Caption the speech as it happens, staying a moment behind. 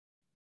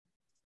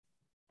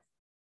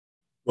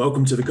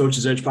Welcome to the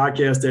Coach's Edge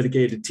podcast,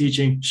 dedicated to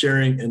teaching,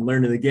 sharing, and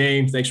learning the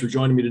game. Thanks for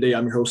joining me today.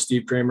 I'm your host,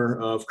 Steve Kramer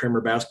of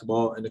Kramer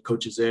Basketball and the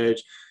Coach's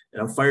Edge,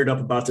 and I'm fired up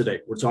about today.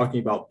 We're talking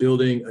about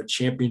building a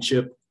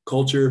championship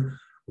culture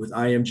with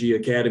IMG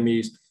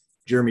Academies.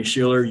 Jeremy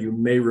Schiller, you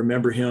may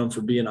remember him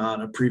from being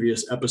on a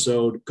previous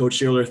episode. Coach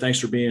Schiller, thanks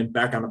for being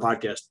back on the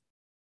podcast.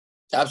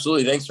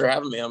 Absolutely. Thanks for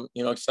having me. I'm,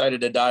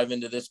 excited to dive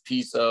into this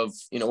piece of,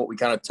 what we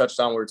kind of touched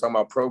on. We were talking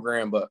about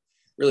program, but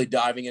really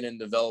diving in and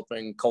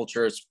developing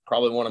culture is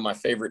probably one of my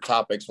favorite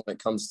topics when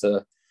it comes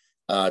to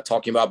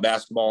talking about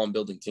basketball and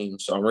building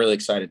teams. So I'm really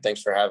excited.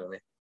 Thanks for having me.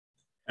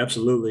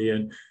 Absolutely.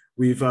 And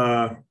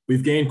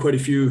we've gained quite a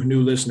few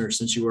new listeners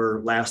since you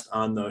were last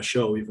on the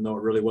show, even though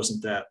it really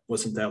wasn't that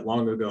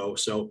long ago.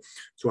 So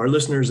to our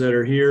listeners that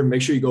are here,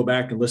 make sure you go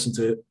back and listen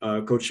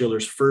to Coach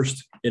Schiller's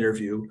first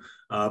interview.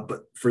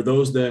 But for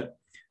those that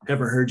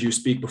haven't heard you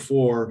speak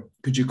before,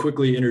 could you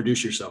quickly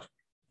introduce yourself?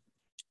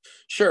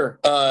 Sure.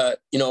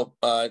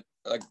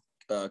 Like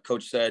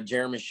Coach said,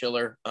 Jeremy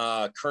Schiller.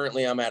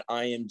 Currently, I'm at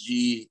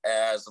IMG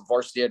as the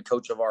varsity head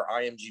coach of our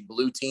IMG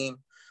Blue team,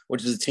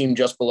 which is a team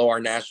just below our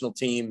national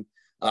team.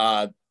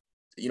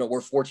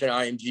 We're fortunate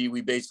at IMG.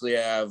 We basically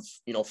have,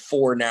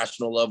 4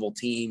 national level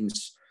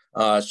teams.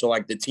 So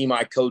like the team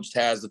I coached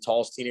has the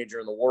tallest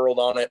teenager in the world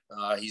on it.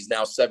 He's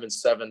now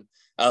 7'7".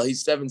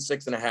 He's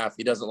 7'6.5".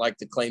 He doesn't like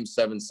to claim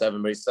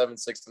 7'7", but he's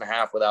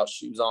 7'6.5" without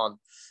shoes on.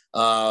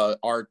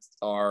 Our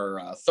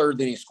third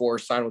leading scorer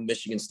signed with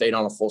Michigan State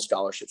on a full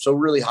scholarship. So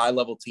really high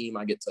level team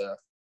I get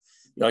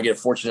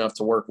fortunate enough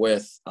to work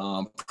with.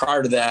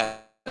 Prior to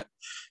that,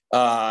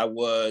 I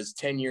was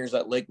 10 years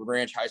at Lakewood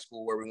Ranch High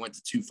School, where we went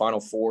to 2 Final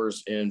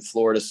Fours in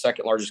Florida's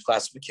second largest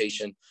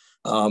classification.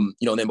 And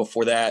then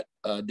before that,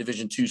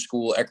 Division II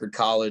school, Eckerd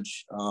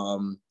College,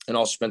 and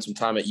also spent some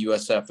time at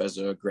USF as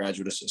a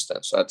graduate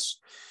assistant. So that's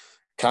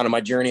kind of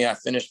my journey. I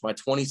finished my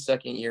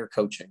 22nd year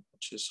coaching,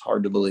 which is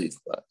hard to believe,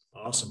 but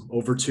awesome.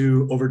 Over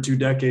two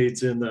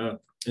decades in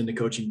the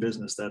coaching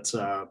business. That's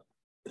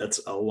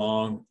a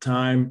long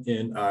time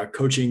in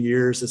coaching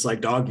years. It's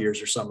like dog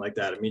years or something like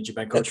that. It means you've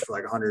been coaching for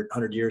like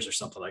 100 years or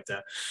something like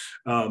that.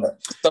 Some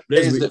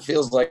days it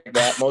feels like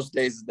that. Most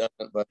days it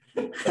doesn't,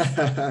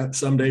 but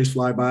some days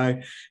fly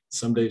by,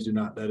 some days do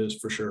not. That is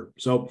for sure.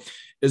 So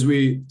as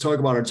we talk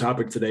about our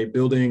topic today,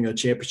 building a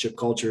championship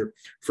culture,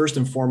 first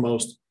and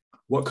foremost,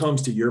 what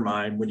comes to your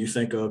mind when you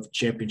think of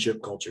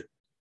championship culture?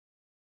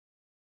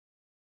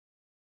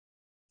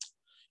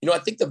 I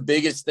think the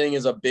biggest thing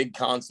is a big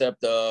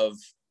concept of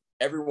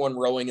everyone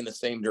rowing in the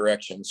same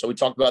direction. So we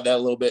talked about that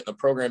a little bit in the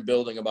program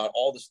building about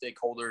all the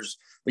stakeholders.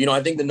 But,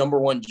 I think the number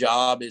one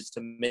job is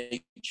to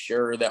make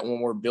sure that when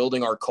we're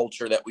building our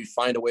culture, that we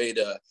find a way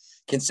to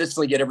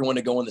consistently get everyone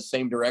to go in the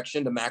same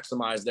direction to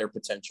maximize their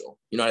potential.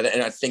 And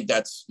I think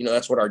that's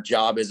what our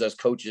job is as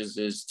coaches,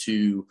 is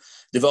to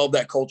develop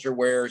that culture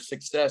where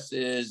success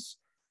is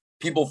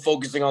people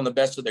focusing on the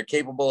best that they're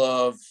capable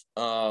of,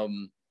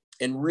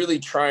 and really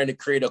trying to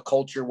create a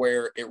culture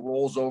where it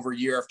rolls over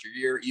year after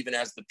year, even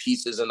as the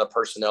pieces and the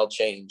personnel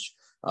change.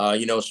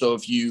 So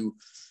if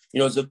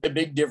it's a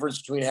big difference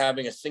between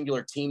having a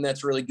singular team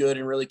that's really good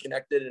and really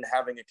connected and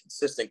having a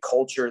consistent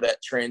culture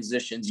that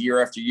transitions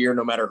year after year,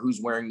 no matter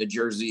who's wearing the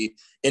jersey,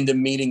 into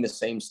meeting the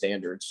same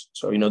standards.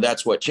 So,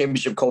 that's what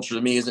championship culture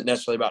to me isn't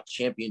necessarily about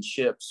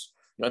championships.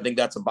 I think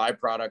that's a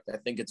byproduct. I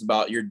think it's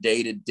about your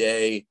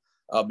day-to-day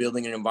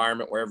building an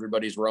environment where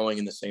everybody's rowing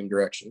in the same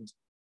directions.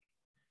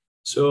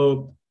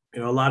 So, a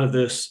lot of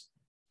this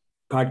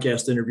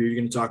podcast interview, you're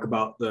going to talk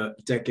about the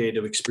decade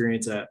of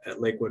experience at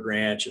Lakewood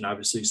Ranch and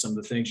obviously some of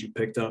the things you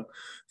picked up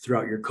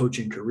throughout your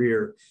coaching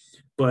career.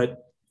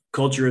 But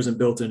culture isn't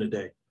built in a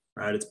day,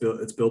 right? It's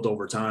built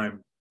over time.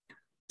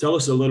 Tell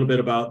us a little bit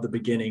about the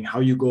beginning,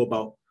 how you go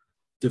about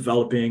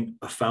developing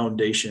a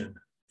foundation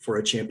for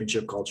a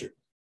championship culture.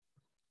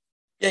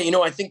 Yeah,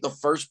 I think the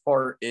first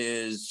part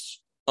is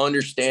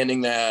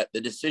understanding that the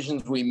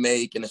decisions we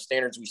make and the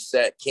standards we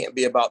set can't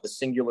be about the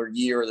singular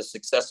year or the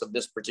success of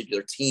this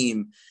particular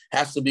team. It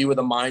has to be with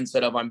a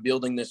mindset of, I'm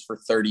building this for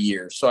 30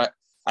 years. So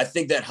I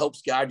think that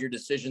helps guide your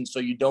decisions so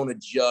you don't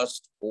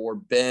adjust or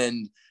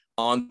bend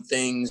on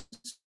things.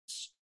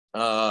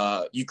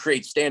 You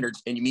create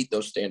standards and you meet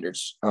those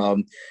standards.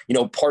 Part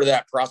of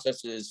that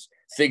process is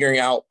figuring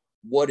out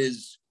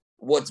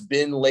what's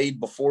been laid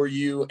before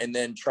you, and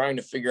then trying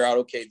to figure out,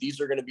 okay, these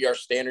are going to be our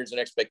standards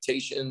and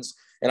expectations.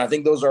 And I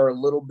think those are a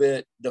little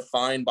bit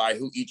defined by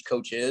who each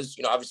coach is.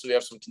 Obviously we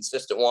have some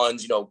consistent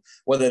ones,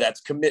 whether that's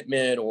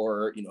commitment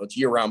or, it's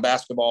year-round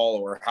basketball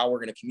or how we're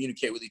going to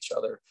communicate with each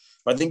other.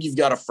 But I think you've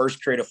got to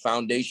first create a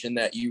foundation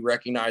that you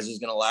recognize is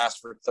going to last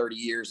for 30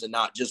 years and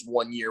not just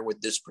 1 year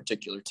with this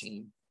particular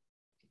team.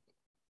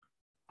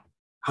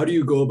 How do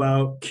you go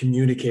about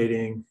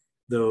communicating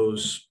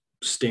those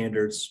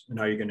standards and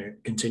how you're going to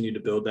continue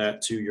to build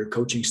that to your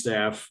coaching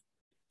staff,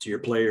 to your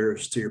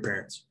players, to your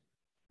parents?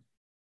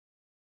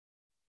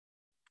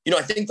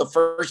 I think the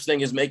first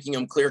thing is making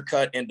them clear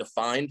cut and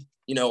defined,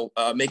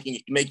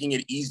 making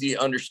it easy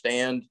to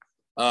understand.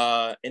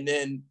 And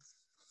then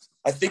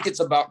I think it's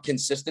about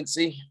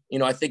consistency.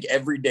 I think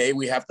every day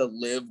we have to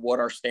live what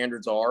our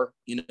standards are.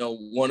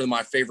 One of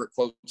my favorite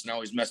quotes, and I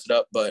always mess it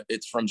up, but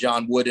it's from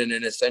John Wooden,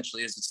 and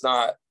essentially is it's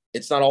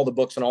not all the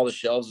books on all the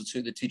shelves, it's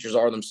who the teachers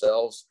are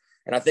themselves.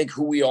 And I think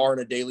who we are on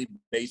a daily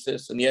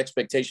basis and the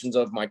expectations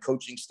of my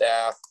coaching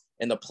staff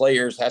and the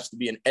players has to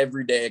be an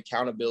everyday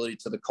accountability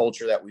to the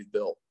culture that we've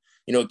built.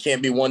 It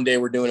can't be one day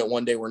we're doing it,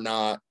 one day we're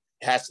not.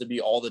 It has to be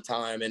all the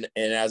time. And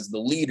as the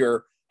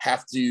leader,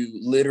 have to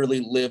literally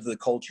live the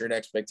culture and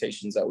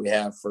expectations that we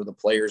have for the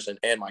players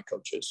and my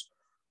coaches.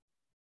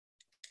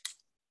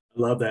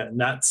 I love that.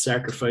 Not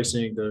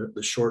sacrificing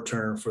the short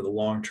term for the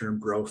long-term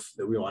growth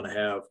that we want to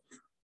have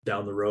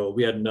down the road.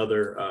 We had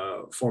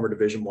another former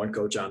Division I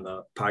coach on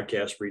the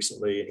podcast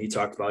recently, and he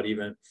talked about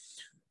even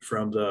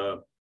from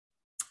the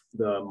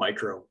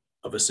micro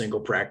of a single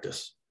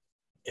practice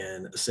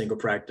and a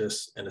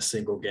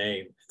single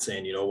game,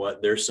 saying, you know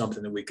what, there's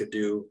something that we could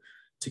do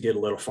to get a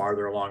little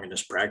farther along in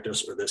this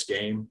practice or this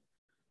game,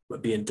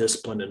 but being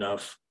disciplined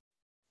enough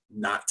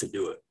not to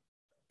do it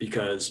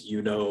because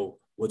you know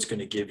what's going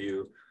to give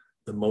you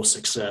the most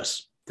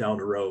success down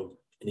the road,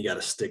 and you got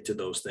to stick to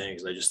those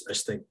things. I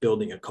just think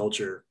building a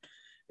culture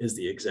is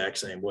the exact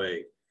same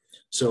way.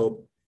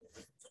 So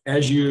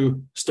as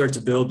you start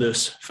to build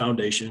this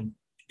foundation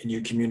and you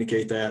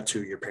communicate that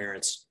to your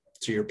parents,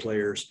 to your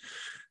players,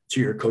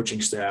 to your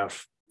coaching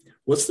staff,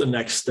 what's the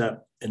next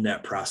step in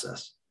that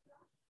process?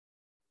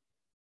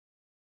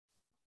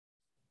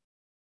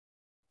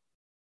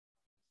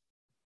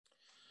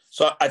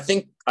 So I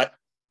think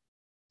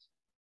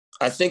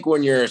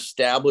when you're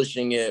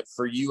establishing it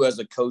for you as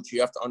a coach,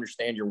 you have to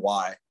understand your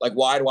why. Like,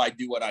 why do I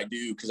do what I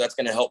do? Because that's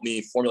going to help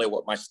me formulate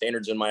what my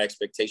standards and my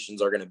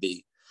expectations are going to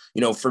be.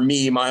 For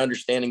me, my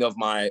understanding of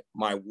my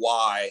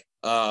why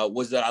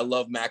was that I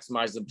love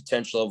maximizing the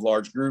potential of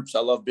large groups. I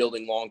love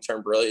building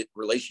long-term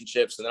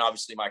relationships, and then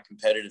obviously my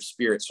competitive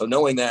spirit. So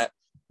knowing that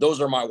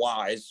those are my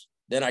whys,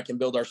 then I can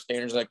build our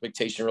standards and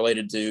expectation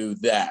related to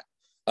that.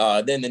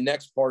 Then the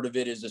next part of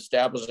it is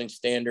establishing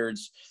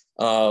standards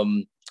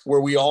where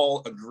we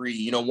all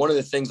agree. One of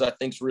the things I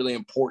think is really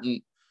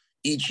important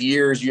each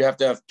year is you have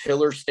to have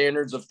pillar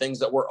standards of things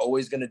that we're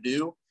always going to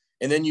do.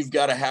 And then you've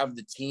got to have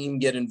the team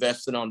get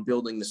invested on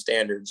building the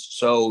standards.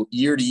 So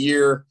year to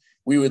year,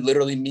 we would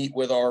literally meet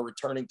with our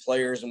returning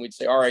players and we'd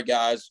say, all right,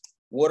 guys,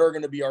 what are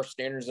going to be our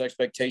standards and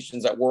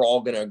expectations that we're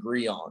all going to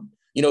agree on?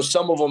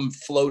 Some of them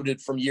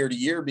floated from year to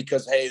year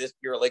because, hey,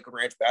 you're a Lakewood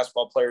Ranch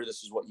basketball player.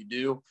 This is what you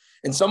do.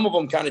 And some of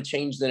them kind of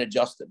changed and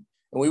adjusted.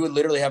 And we would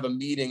literally have a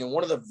meeting. And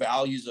one of the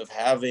values of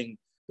having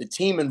the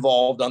team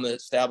involved on the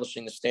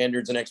establishing the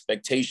standards and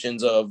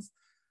expectations of,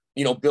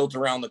 built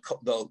around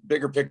the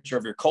bigger picture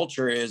of your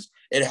culture is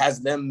it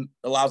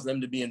allows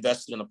them to be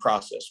invested in the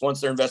process. Once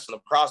they're invested in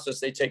the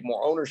process, they take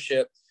more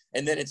ownership.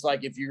 And then it's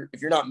like, if you're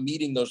not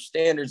meeting those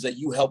standards that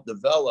you help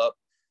develop,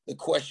 the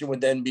question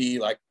would then be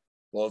like,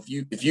 well, if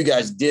you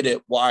guys did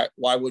it, why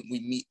wouldn't we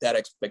meet that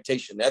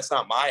expectation? That's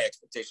not my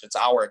expectation. It's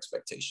our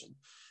expectation.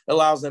 It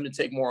allows them to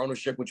take more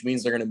ownership, which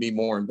means they're going to be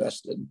more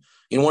invested.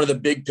 One of the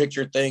big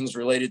picture things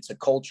related to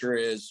culture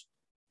is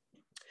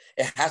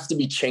it has to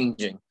be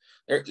changing.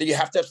 You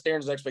have to have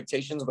standards and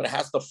expectations, but it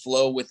has to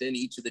flow within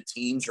each of the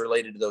teams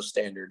related to those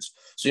standards.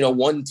 So,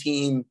 one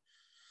team,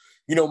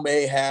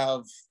 may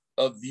have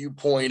a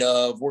viewpoint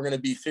of we're going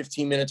to be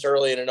 15 minutes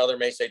early and another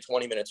may say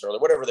 20 minutes early,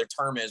 whatever their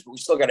term is, but we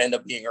still got to end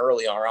up being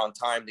early or on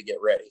time to get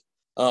ready.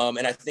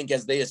 And I think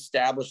as they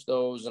establish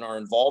those and are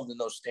involved in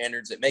those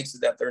standards, it makes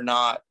it that they're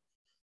not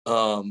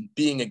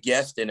being a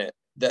guest in it,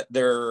 that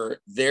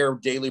their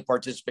daily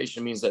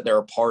participation means that they're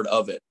a part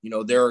of it.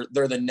 They're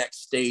the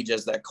next stage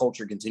as that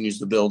culture continues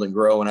to build and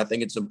grow. And I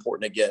think it's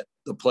important to get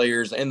the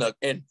players and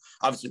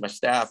obviously my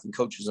staff and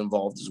coaches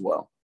involved as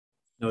well.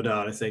 No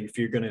doubt. I think if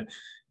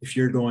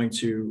you're going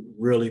to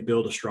really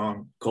build a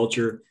strong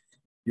culture,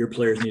 your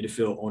players need to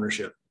feel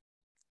ownership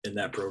in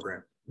that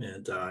program.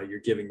 And you're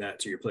giving that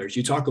to your players.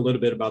 You talk a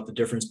little bit about the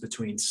difference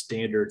between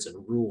standards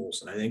and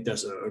rules. And I think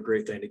that's a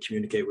great thing to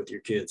communicate with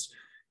your kids.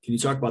 Can you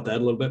talk about that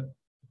a little bit?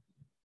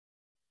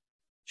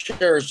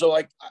 Sure. So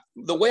like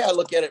the way I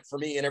look at it for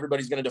me, and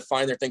everybody's going to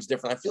define their things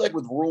different. I feel like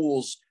with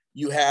rules,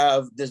 you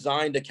have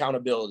designed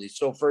accountability.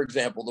 So for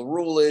example, the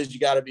rule is you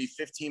got to be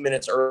 15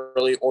 minutes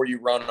early or you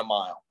run a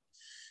mile,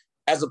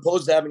 as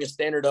opposed to having a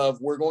standard of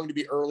we're going to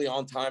be early,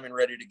 on time, and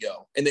ready to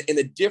go. And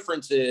the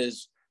difference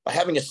is by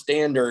having a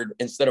standard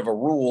instead of a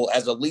rule,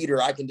 as a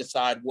leader, I can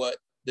decide what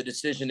the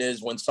decision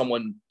is when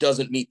someone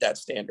doesn't meet that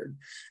standard.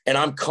 And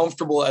I'm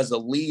comfortable as a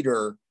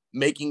leader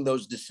making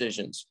those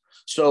decisions.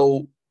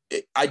 So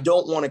I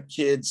don't want a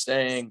kid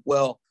saying,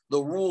 well,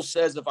 the rule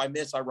says if I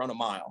miss, I run a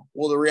mile.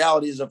 Well, the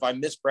reality is if I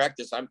miss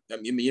practice, I'm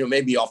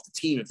maybe off the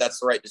team if that's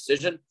the right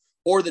decision.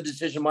 Or the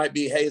decision might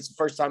be, hey, it's the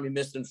first time you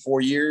missed in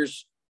 4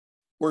 years.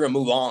 We're going to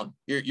move on.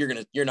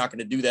 You're not going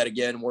to do that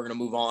again. We're going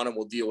to move on and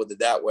we'll deal with it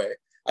that way.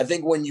 I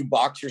think when you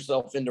box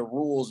yourself into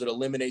rules, it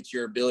eliminates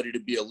your ability to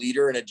be a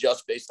leader and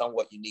adjust based on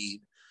what you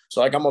need.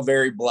 So like I'm a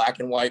very black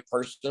and white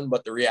person,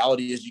 but the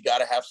reality is you got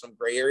to have some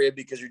gray area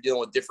because you're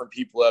dealing with different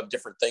people who have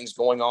different things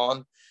going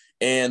on.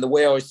 And the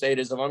way I always say it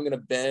is, if I'm going to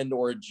bend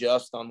or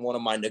adjust on one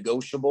of my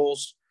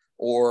negotiables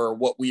or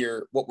what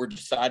we're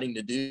deciding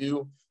to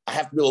do, I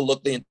have to be able to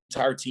look the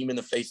entire team in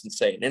the face and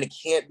say it. And it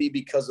can't be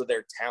because of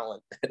their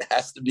talent. It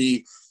has to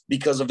be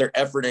because of their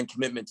effort and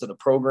commitment to the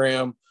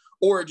program,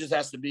 or it just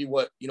has to be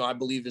what, I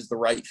believe is the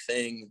right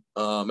thing.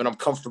 And I'm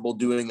comfortable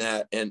doing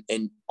that. And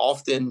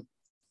often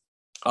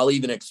I'll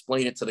even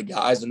explain it to the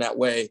guys in that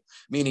way,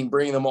 meaning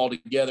bringing them all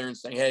together and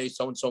saying, hey,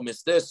 so-and-so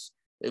missed this.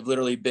 They've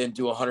literally been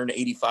to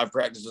 185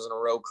 practices in a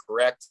row,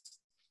 correct?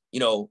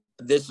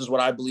 This is what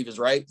I believe is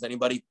right. Does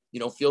anybody,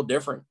 feel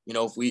different?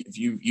 If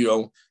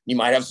you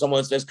might have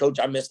someone that says, Coach,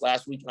 I missed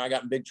last week and I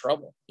got in big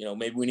trouble.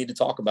 Maybe we need to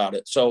talk about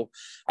it. So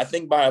I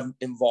think by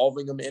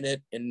involving them in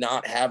it and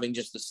not having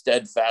just a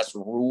steadfast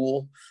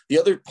rule, the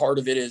other part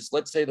of it is,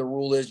 let's say the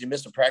rule is you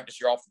miss a practice,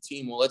 you're off the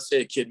team. Well, let's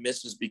say a kid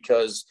misses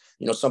because,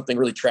 something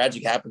really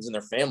tragic happens in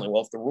their family.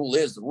 Well, if the rule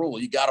is the rule,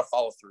 you got to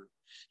follow through.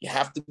 You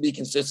have to be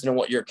consistent in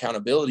what your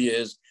accountability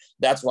is.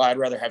 That's why I'd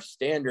rather have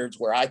standards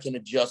where I can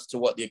adjust to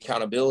what the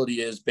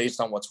accountability is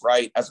based on what's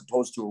right, as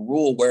opposed to a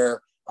rule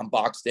where I'm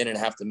boxed in and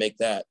have to make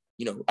that,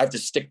 I have to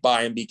stick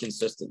by and be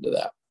consistent to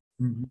that.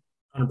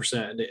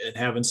 100%. And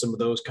having some of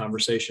those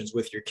conversations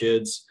with your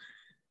kids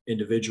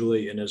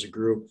individually and as a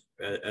group,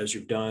 as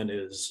you've done,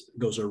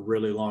 goes a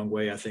really long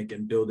way, I think,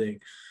 in building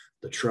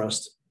the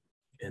trust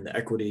and the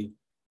equity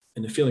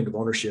and the feeling of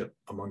ownership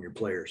among your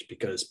players.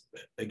 Because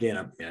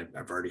again,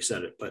 I've already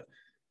said it, but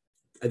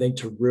I think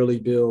to really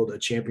build a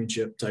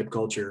championship type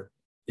culture,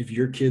 if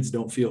your kids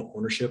don't feel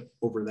ownership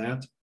over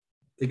that,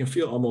 they can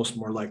feel almost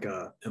more like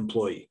a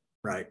employee,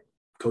 right?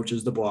 Coach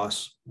is the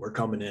boss. We're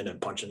coming in and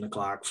punching the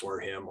clock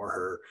for him or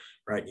her,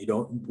 right? You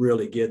don't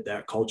really get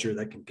that culture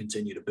that can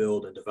continue to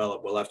build and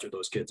develop well after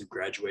those kids have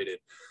graduated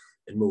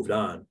and moved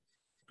on.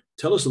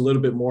 Tell us a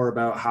little bit more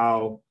about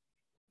how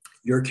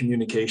your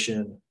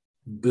communication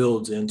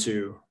builds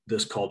into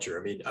this culture.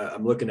 I mean,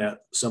 I'm looking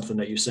at something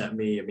that you sent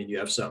me. I mean, you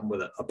have something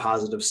with a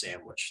positive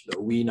sandwich, the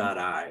we, not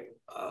I,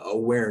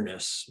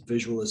 awareness,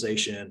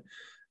 visualization,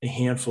 a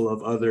handful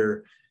of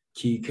other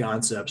key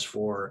concepts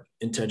for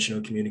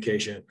intentional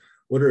communication.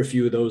 What are a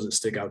few of those that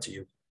stick out to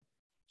you?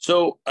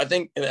 So I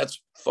think, and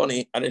that's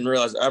funny, I didn't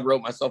realize I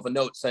wrote myself a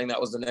note saying that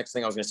was the next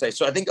thing I was going to say.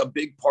 So I think a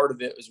big part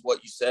of it is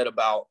what you said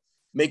about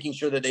making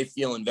sure that they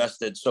feel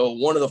invested. So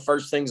one of the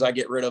first things I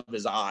get rid of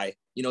is I.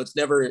 It's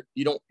never,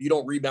 you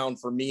don't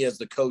rebound for me as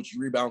the coach, you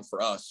rebound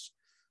for us.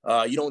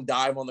 You don't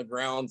dive on the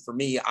ground for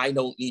me. I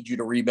don't need you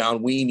to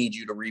rebound. We need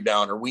you to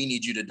rebound, or we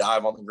need you to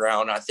dive on the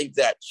ground. And I think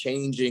that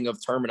changing of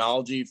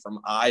terminology from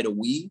I to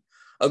we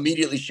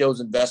immediately shows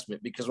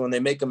investment, because when they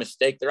make a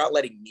mistake, they're not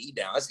letting me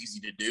down. That's easy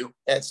to do.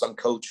 That's some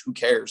coach, who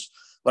cares?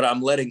 But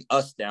I'm letting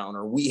us down,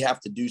 or we have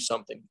to do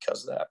something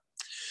because of that.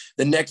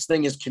 The next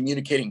thing is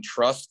communicating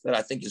trust, that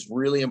I think is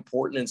really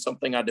important, and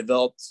something I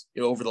developed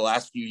over the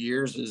last few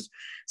years, is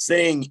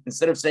saying,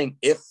 instead of saying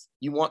if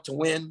you want to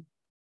win,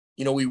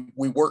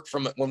 we work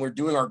from it when we're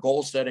doing our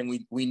goal setting.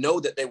 We know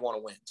that they want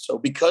to win. So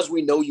because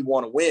we know you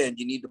want to win,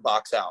 you need to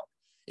box out.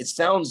 It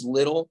sounds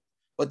little,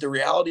 but the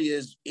reality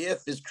is if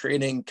is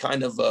creating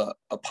kind of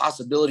a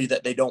possibility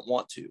that they don't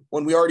want to,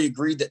 when we already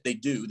agreed that they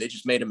do. They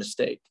just made a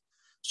mistake.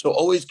 So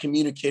always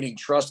communicating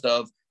trust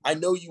of, I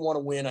know you want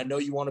to win. I know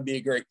you want to be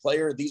a great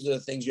player. These are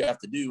the things you have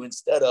to do,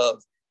 instead of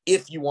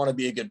if you want to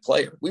be a good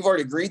player. We've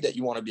already agreed that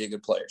you want to be a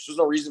good player. So there's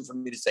no reason for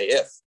me to say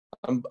if.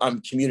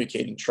 I'm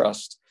communicating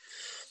trust.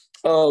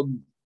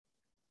 Some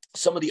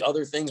of the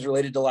other things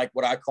related to like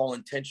what I call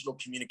intentional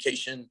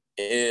communication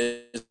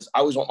is I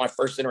always want my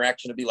first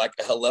interaction to be like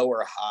a hello or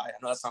a hi. I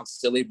know that sounds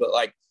silly, but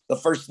like the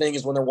first thing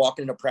is when they're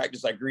walking into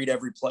practice, I greet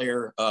every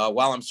player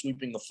while I'm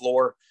sweeping the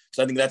floor.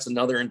 So I think that's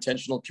another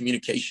intentional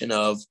communication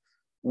of,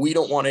 we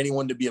don't want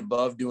anyone to be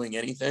above doing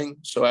anything.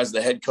 So as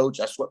the head coach,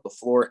 I swept the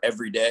floor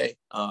every day.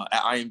 At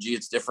IMG,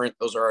 it's different.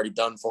 Those are already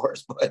done for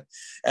us. But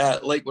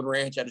at Lakewood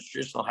Ranch, at a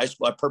traditional high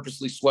school, I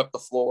purposely swept the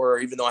floor,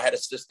 even though I had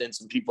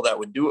assistants and people that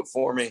would do it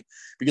for me,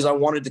 because I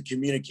wanted to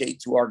communicate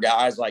to our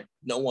guys like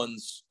no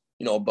one's,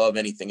 above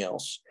anything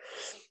else.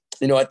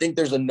 I think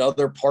there's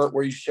another part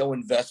where you show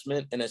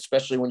investment, and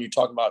especially when you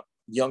talk about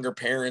younger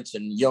parents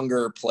and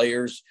younger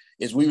players,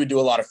 is we would do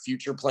a lot of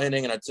future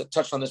planning. And I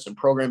touched on this in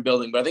program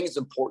building, but I think it's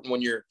important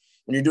when you're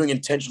doing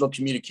intentional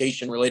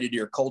communication related to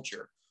your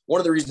culture.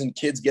 One of the reasons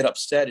kids get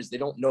upset is they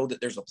don't know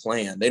that there's a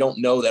plan. They don't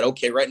know that,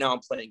 okay, right now I'm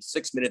playing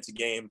 6 minutes a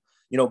game,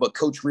 but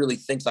coach really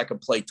thinks I could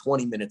play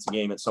 20 minutes a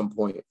game at some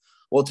point.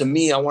 Well, to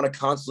me, I want to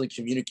constantly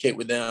communicate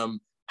with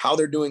them how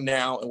they're doing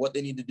now and what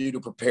they need to do to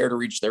prepare to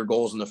reach their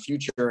goals in the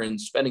future. And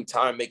spending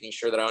time making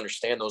sure that I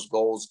understand those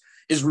goals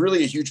is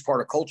really a huge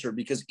part of culture,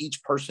 because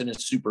each person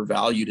is super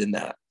valued in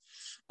that.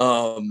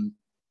 And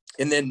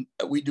then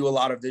we do a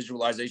lot of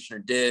visualization, or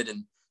did.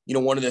 And,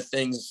 one of the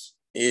things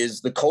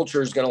is the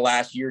culture is going to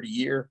last year to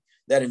year.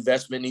 That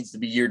investment needs to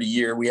be year to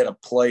year. We had a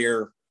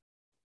player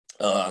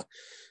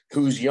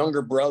whose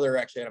younger brother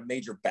actually had a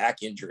major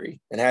back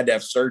injury and had to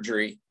have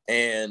surgery.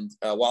 And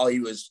while he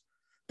was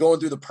going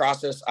through the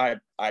process, I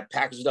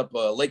packaged up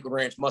a Lakewood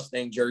Ranch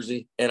Mustang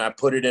jersey and I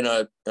put it in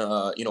a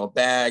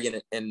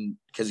bag and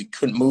because he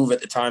couldn't move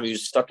at the time, he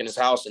was stuck in his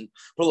house, and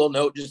put a little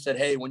note, just said,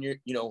 hey, when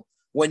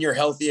you're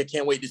healthy, I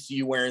can't wait to see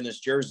you wearing this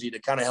jersey, to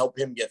kind of help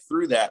him get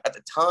through that. At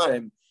the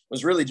time, it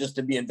was really just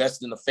to be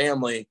invested in the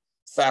family.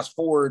 Fast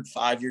forward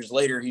 5 years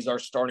later, he's our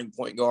starting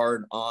point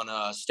guard on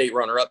a state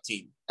runner-up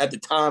team. At the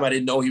time, I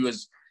didn't know if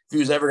he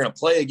was ever going to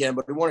play again,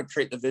 but we want to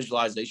create the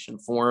visualization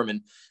for him.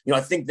 And,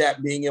 I think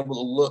that being able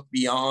to look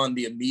beyond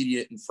the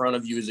immediate in front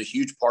of you is a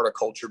huge part of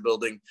culture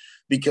building,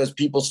 because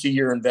people see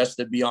you're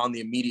invested beyond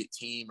the immediate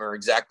team or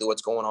exactly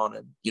what's going on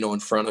in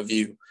front of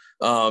you.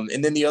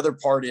 And then the other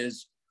part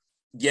is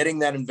getting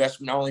that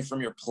investment, not only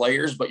from your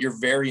players, but your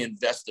very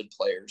invested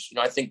players.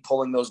 I think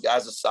pulling those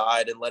guys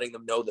aside and letting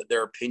them know that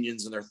their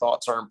opinions and their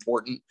thoughts are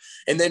important.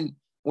 And then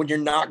when you're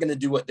not going to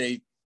do what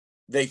they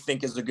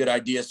think is a good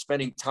idea,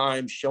 spending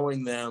time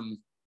showing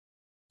them,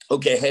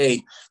 okay,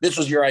 hey, this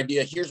was your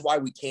idea. Here's why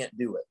we can't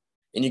do it.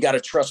 And you got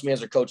to trust me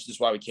as a coach. This is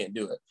why we can't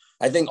do it.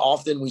 I think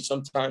often we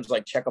sometimes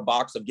check a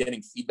box of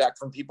getting feedback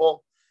from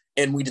people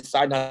and we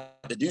decide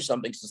not to do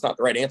something because it's not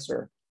the right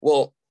answer.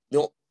 Well,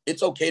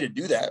 it's okay to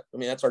do that. I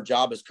mean, that's our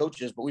job as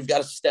coaches, but we've got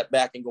to step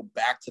back and go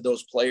back to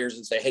those players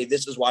and say, hey,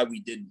 this is why we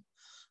didn't.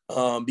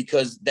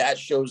 Because that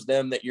shows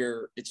them that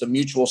it's a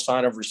mutual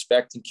sign of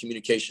respect and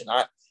communication.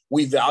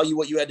 We value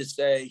what you had to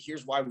say.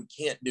 Here's why we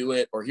can't do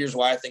it, or here's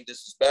why I think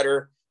this is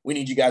better. We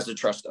need you guys to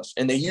trust us.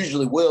 And they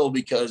usually will,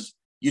 because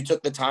you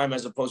took the time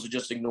as opposed to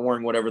just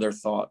ignoring whatever their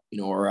thought,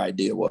 or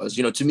idea was.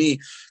 To me,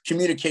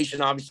 communication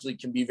obviously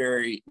can be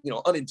very,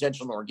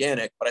 unintentional and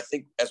organic, but I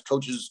think as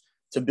coaches,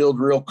 to build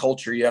real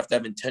culture, you have to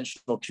have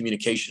intentional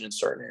communication in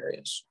certain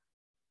areas.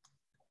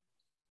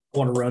 I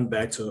want to run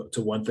back to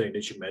one thing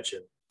that you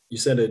mentioned. You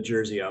sent a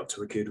jersey out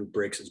to a kid who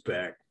breaks his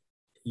back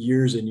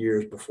years and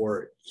years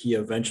before he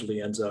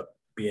eventually ends up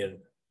being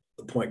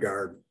the point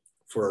guard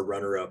for a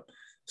runner-up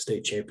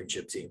state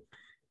championship team.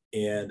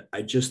 And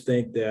I just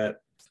think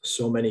that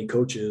so many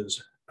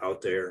coaches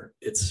out there,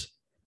 it's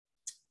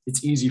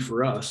easy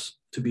for us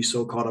to be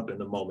so caught up in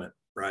the moment,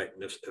 right?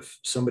 And if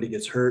somebody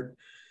gets hurt,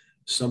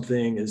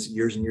 something is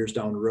years and years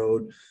down the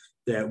road,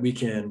 that we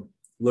can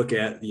look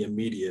at the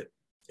immediate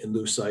and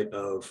lose sight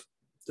of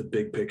the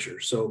big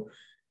picture. So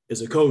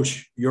as a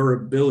coach, your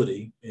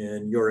ability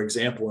and your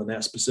example in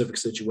that specific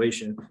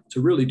situation to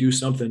really do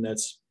something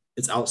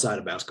it's outside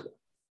of basketball.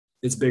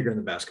 It's bigger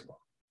than basketball.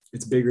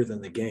 It's bigger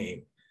than the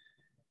game.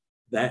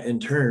 That in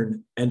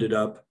turn ended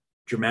up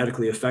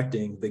dramatically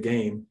affecting the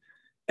game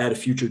at a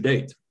future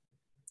date.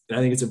 And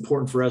I think it's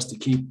important for us to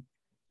keep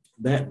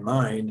that in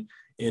mind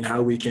in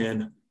how we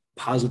can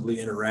positively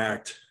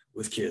interact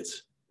with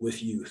kids,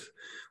 with youth,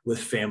 with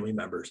family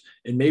members.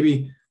 And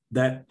maybe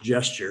that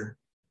gesture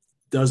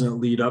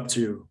doesn't lead up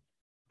to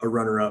a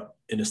runner-up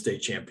in a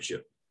state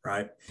championship,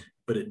 right?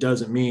 But it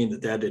doesn't mean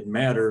that didn't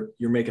matter.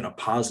 You're making a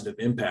positive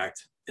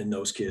impact in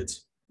those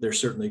kids. They're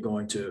certainly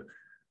going to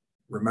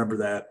remember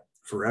that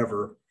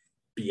forever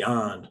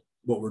beyond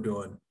what we're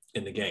doing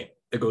in the game.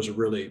 It goes a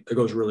really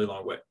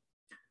long way.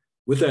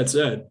 With that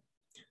said,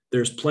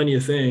 there's plenty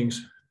of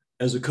things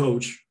as a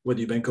coach, whether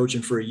you've been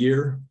coaching for a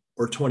year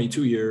or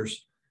 22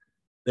 years,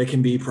 that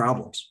can be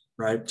problems,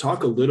 right?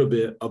 Talk a little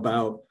bit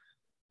about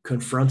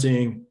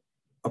confronting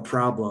a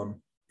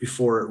problem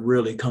before it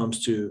really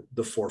comes to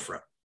the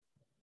forefront.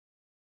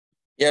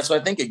 Yeah. So I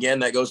think, again,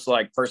 that goes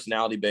to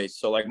personality based.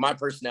 So my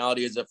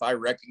personality is, if I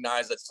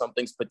recognize that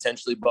something's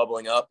potentially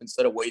bubbling up,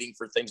 instead of waiting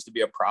for things to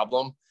be a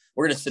problem,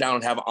 we're going to sit down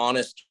and have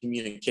honest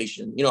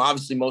communication.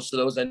 Obviously most of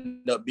those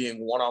end up being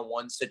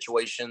one-on-one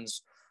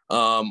situations.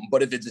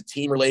 But if it's a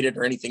team related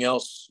or anything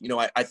else,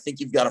 I think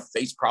you've got to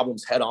face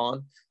problems head on.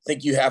 I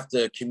think you have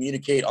to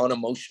communicate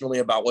unemotionally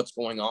about what's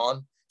going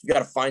on. You got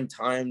to find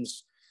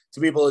times to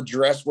be able to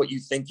address what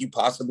you think you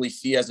possibly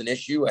see as an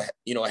issue,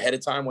 ahead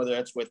of time, whether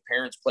that's with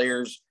parents,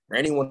 players, or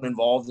anyone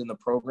involved in the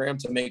program,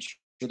 to make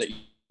sure that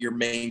you're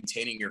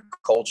maintaining your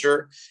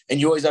culture. And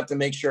you always have to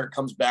make sure it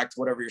comes back to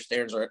whatever your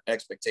standards or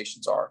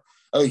expectations are.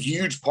 A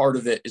huge part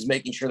of it is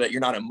making sure that you're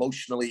not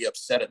emotionally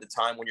upset at the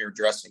time when you're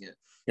addressing it.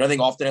 I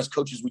think often as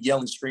coaches, we yell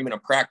and scream in a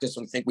practice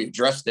and we think we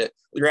addressed it.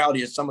 The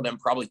reality is some of them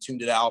probably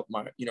tuned it out.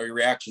 Your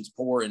reaction's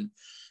poor. And,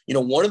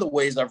 one of the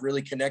ways I've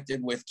really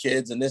connected with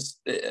kids, and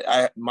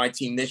my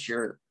team this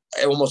year,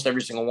 almost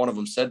every single one of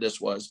them said this,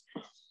 was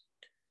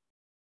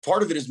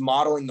part of it is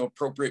modeling the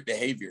appropriate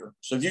behavior.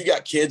 So if you've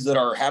got kids that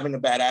are having a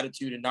bad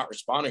attitude and not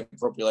responding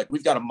appropriately,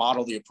 we've got to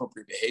model the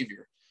appropriate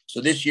behavior.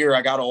 So this year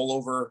I got all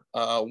over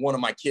one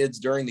of my kids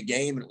during the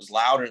game, and it was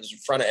loud and it was in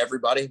front of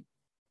everybody.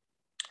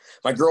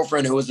 My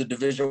girlfriend, who was a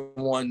Division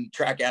I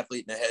track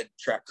athlete and a head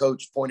track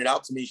coach, pointed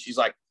out to me, she's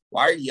like,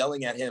 why are you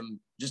yelling at him?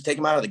 Just take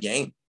him out of the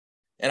game.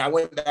 And I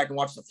went back and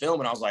watched the film,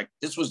 and I was like,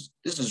 this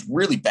is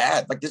really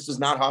bad. This is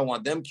not how I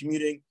want them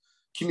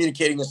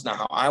communicating. This is not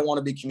how I want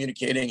to be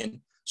communicating. And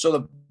so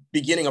the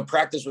beginning of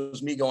practice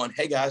was me going,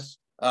 hey guys,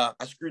 I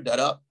screwed that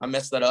up. I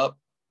messed that up.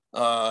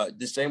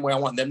 The same way I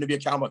want them to be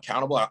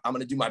accountable. I'm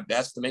going to do my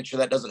best to make sure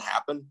that doesn't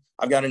happen.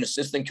 I've got an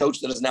assistant coach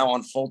that is now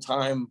on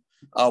full-time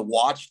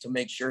watch to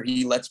make sure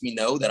he lets me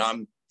know that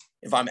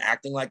if I'm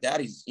acting like that,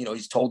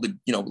 he's told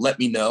to, let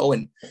me know.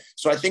 And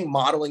so I think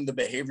modeling the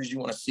behaviors you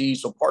want to see.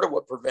 So part of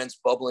what prevents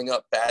bubbling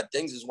up bad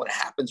things is when it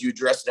happens, you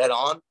address it head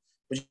on,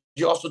 but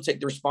you also take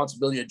the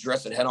responsibility to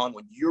address it head on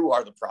when you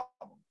are the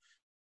problem.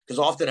 Because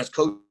often as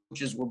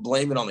coaches, we're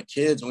blaming on the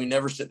kids and we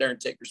never sit there and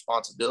take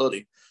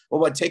responsibility.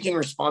 Well, by taking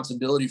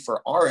responsibility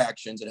for our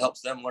actions, it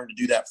helps them learn to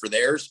do that for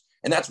theirs.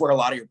 And that's where a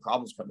lot of your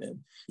problems come in.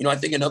 I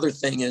think another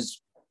thing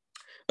is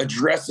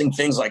addressing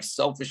things like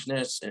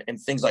selfishness and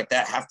things like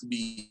that have to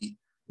be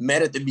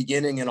met at the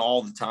beginning and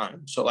all the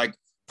time. So like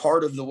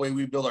part of the way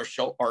we build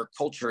our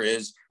culture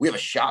is we have a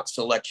shot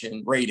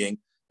selection rating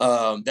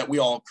that we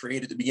all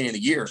create at the beginning of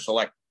the year. So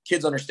like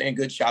kids understand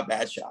good shot,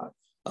 bad shot.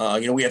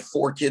 We had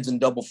 4 kids in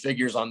double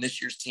figures on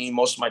this year's team.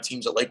 Most of my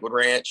teams at Lakewood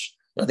Ranch,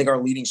 I think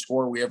our leading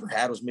score we ever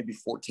had was maybe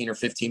 14 or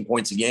 15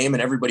 points a game.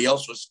 And everybody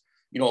else was,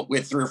 we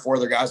had 3 or 4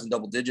 other guys in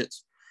double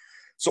digits.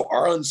 So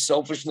our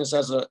unselfishness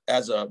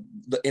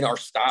in our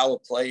style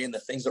of play and the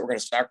things that we're going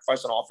to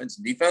sacrifice on offense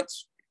and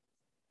defense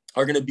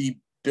are going to be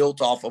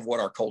built off of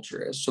what our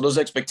culture is. So those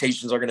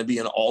expectations are going to be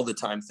an all the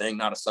time thing,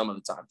 not a some of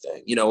the time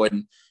thing,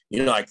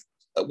 like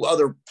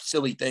other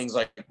silly things.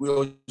 Like we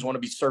always want to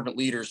be servant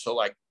leaders. So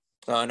like,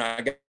 and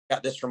I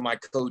got this from my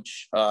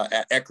coach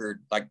at Eckerd,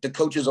 like the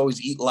coaches always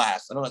eat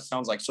last. I know that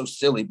sounds like so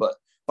silly, but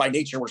by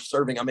nature, we're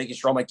serving. I'm making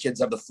sure all my kids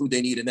have the food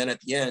they need. And then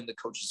at the end, the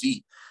coaches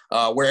eat.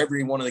 Where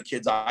every one of the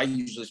kids I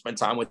usually spend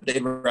time with,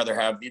 they'd rather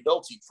have the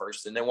adults eat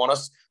first and they want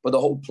us. But the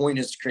whole point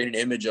is to create an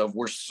image of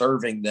we're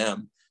serving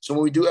them. So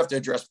when we do have to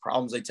address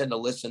problems, they tend to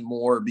listen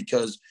more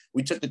because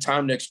we took the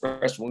time to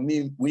express when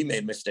we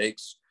made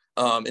mistakes.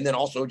 And then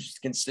also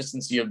just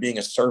consistency of being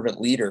a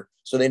servant leader.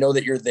 So they know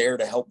that you're there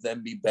to help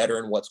them be better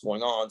in what's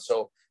going on.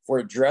 So if we're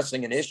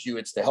addressing an issue,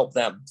 it's to help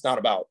them. It's not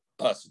about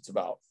us. It's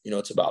about,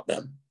 it's about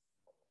them.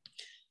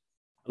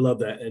 I love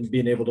that. And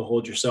being able to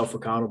hold yourself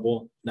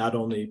accountable, not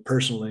only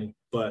personally,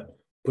 but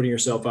putting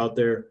yourself out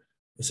there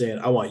and saying,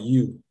 I want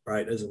you,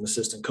 right, as an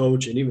assistant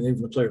coach, and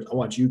even the players, I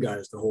want you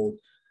guys to hold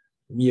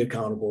me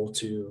accountable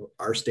to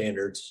our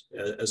standards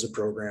as a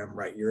program,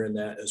 right? You're in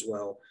that as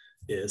well,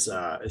 is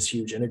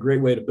huge and a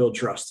great way to build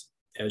trust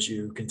as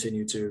you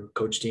continue to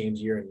coach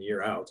teams year in and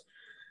year out.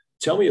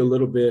 Tell me a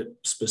little bit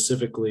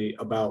specifically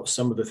about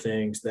some of the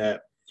things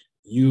that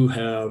you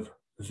have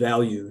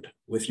valued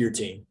with your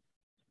team,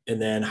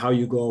 and then how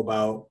you go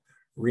about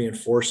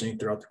reinforcing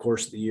throughout the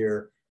course of the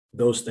year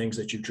those things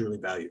that you truly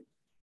value.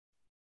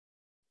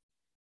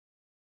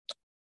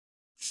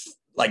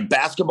 Like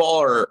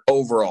basketball or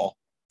overall?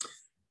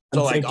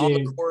 So like on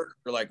the court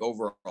or like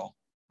overall?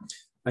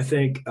 I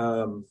think,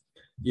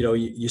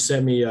 you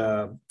sent me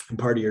in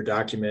part of your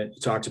document,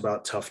 you talked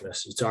about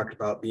toughness. You talked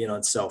about being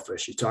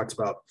unselfish. You talked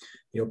about,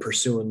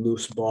 pursuing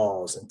loose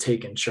balls and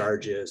taking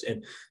charges.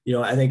 And,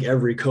 I think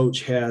every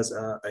coach has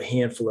a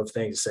handful of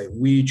things to say,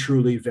 we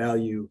truly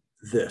value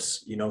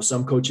this.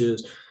 Some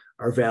coaches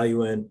are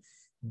valuing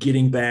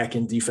getting back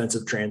in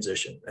defensive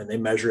transition, and they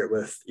measure it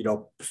with,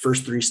 the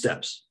first 3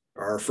 steps.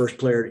 Our first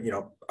player,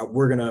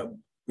 we're going to,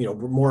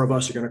 more of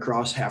us are going to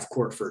cross half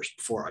court first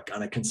before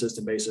on a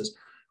consistent basis.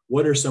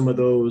 What are some of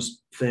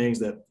those things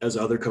that as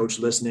other coach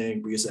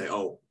listening, we say,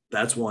 oh,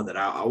 that's one that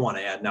I want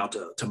to add now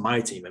to my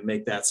team and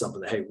make that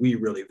something that, hey, we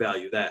really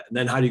value that. And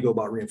then how do you go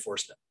about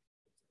reinforcing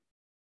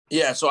it?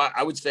 Yeah. So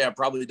I would say I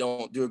probably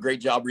don't do a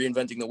great job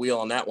reinventing the wheel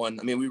on that one.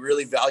 I mean, we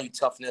really value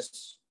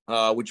toughness,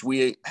 which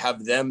we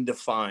have them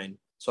define.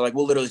 So like,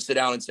 we'll literally sit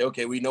down and say,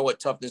 okay, we know what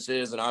toughness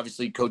is. And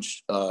obviously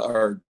Coach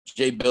or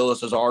Jay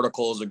Billis's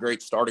article is a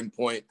great starting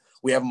point.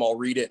 We have them all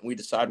read it and we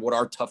decide what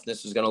our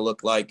toughness is going to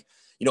look like.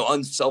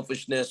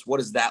 Unselfishness, what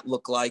does that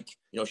look like?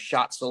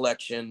 Shot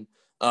selection,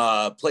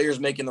 players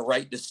making the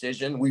right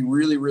decision. We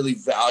really, really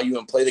value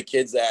and play the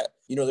kids that,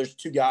 there's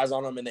 2 guys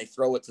on them and they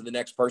throw it to the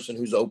next person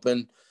who's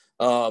open.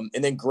 And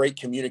then great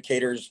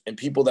communicators and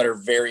people that are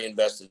very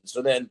invested.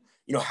 So then,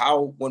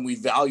 how, when we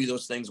value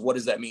those things, what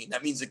does that mean?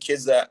 That means the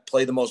kids that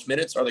play the most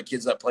minutes are the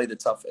kids that play the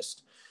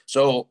toughest.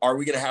 So are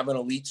we going to have an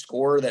elite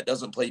scorer that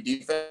doesn't play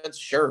defense?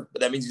 Sure.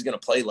 But that means he's going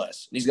to play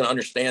less. And he's going to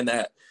understand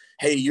that,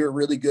 hey, you're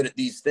really good at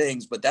these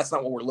things, but that's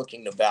not what we're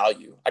looking to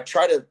value. I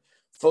try to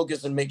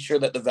focus and make sure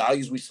that the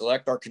values we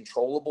select are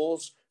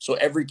controllables so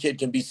every kid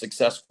can be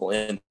successful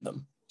in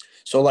them.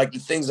 So like the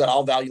things that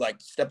I'll value, like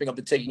stepping up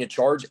and taking a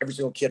charge, every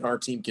single kid on our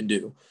team can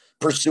do.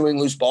 Pursuing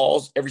loose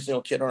balls, every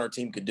single kid on our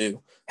team could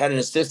do. Had an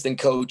assistant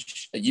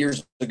coach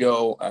years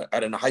ago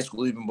at a high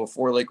school, even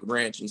before Lakewood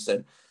Ranch, and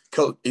said,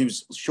 Coach, he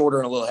was shorter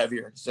and a little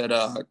heavier. He said,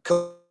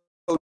 Coach,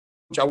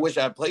 I wish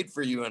I had played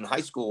for you in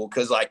high school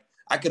because like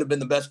I could have been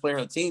the best player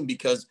on the team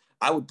because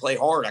I would play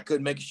hard. I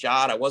couldn't make a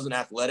shot. I wasn't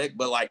athletic,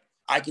 but like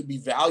I could be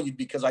valued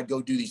because I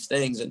go do these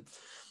things. And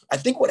I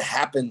think what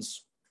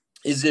happens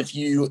is if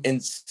you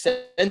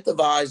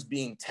incentivize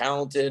being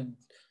talented,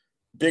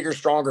 bigger,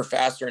 stronger,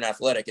 faster, and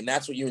athletic, and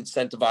that's what you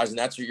incentivize and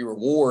that's what you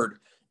reward,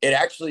 it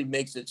actually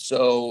makes it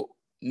so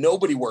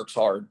nobody works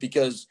hard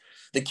because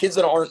the kids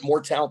that aren't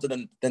more talented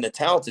than the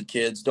talented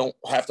kids don't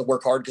have to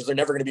work hard because they're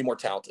never going to be more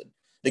talented.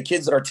 The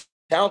kids that are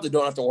talented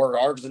don't have to work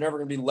hard because they're never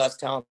going to be less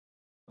talented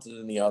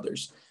than the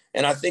others.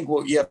 And I think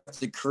what you have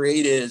to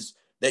create is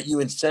that you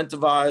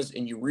incentivize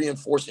and you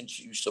reinforce and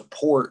you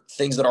support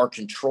things that are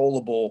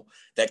controllable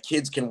that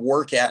kids can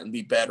work at and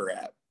be better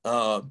at.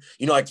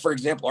 Like, for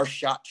example, our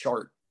shot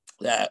chart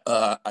that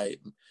I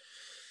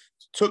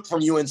took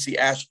from UNC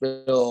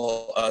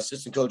Asheville,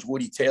 assistant coach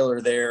Woody Taylor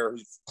there, who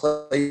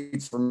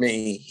played for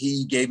me.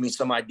 He gave me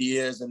some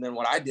ideas. And then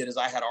what I did is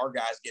I had our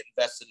guys get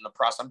invested in the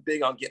process. I'm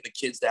big on getting the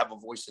kids to have a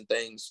voice in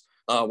things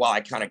while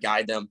I kind of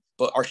guide them.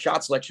 But our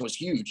shot selection was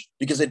huge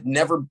because it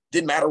never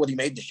didn't matter whether you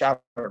made the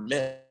shot or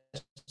missed.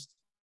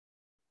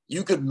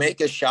 You could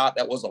make a shot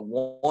that was a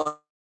 1,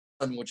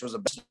 which was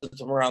a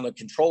system around the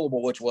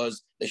controllable, which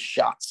was the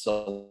shot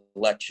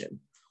selection.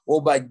 Well,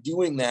 by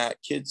doing that,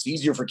 it's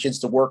easier for kids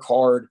to work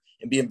hard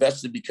and be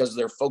invested because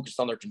they're focused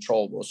on their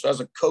controllable. So as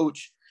a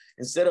coach,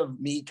 instead of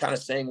me kind of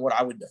saying what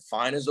I would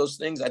define as those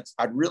things,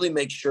 I'd really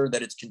make sure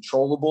that it's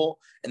controllable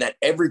and that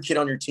every kid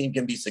on your team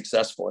can be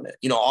successful in it.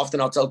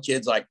 Often I'll tell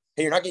kids like,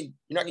 hey, you're not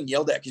getting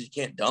yelled at because you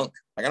can't dunk.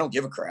 Like, I don't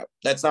give a crap.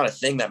 That's not a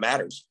thing that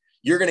matters.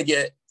 You're going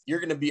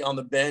to be on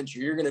the bench,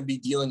 or you're going to be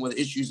dealing with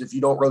issues if you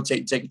don't rotate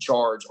and take a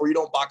charge, or you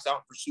don't box out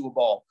and pursue a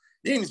ball.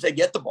 They didn't even say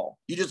get the ball.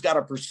 You just got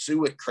to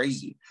pursue it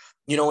crazy.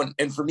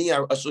 And for me,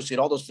 I associate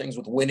all those things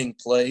with winning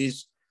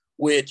plays,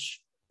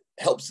 which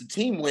helps the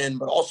team win,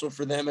 but also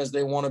for them as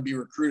they want to be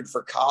recruited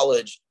for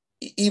college,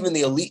 even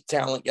the elite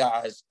talent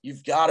guys,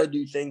 you've got to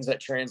do things that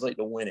translate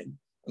to winning.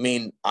 I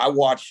mean, I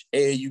watch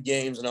AAU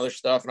games and other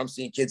stuff, and I'm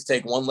seeing kids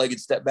take one-legged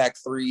step back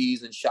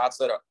threes and shots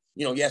that are,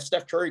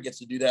 Steph Curry gets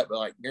to do that, but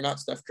like, you're not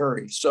Steph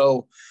Curry.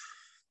 So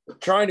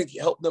trying to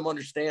help them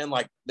understand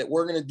like that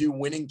we're going to do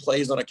winning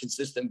plays on a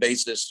consistent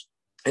basis.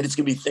 And it's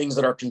going to be things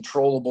that are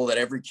controllable that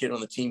every kid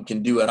on the team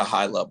can do at a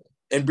high level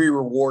and be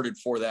rewarded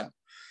for that.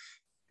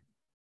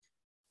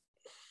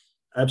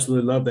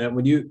 Absolutely love that.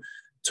 When you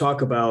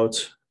talk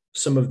about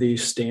some of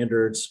these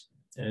standards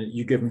and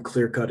you give them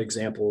clear-cut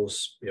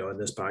examples, in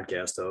this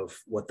podcast of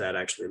what that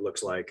actually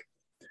looks like,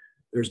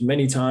 there's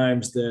many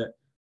times that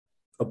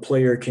a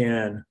player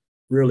can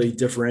really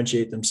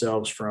differentiate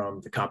themselves from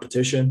the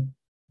competition,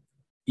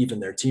 even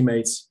their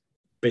teammates,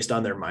 based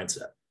on their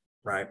mindset,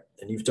 right?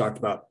 And you've talked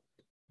about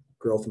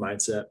growth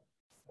mindset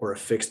or a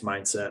fixed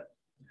mindset.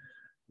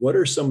 What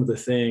are some of the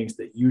things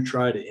that you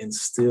try to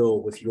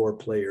instill with your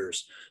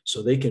players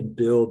so they can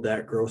build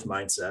that growth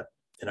mindset?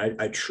 And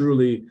I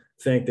truly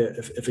think that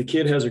if a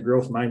kid has a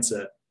growth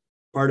mindset,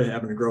 part of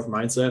having a growth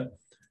mindset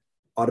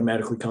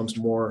automatically comes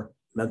more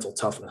mental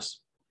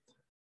toughness,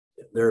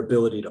 their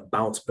ability to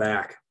bounce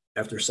back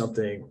after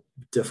something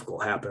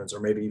difficult happens, or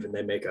maybe even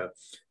they make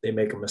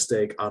a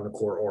mistake on the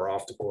court or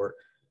off the court.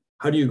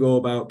 How do you go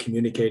about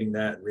communicating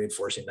that and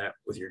reinforcing that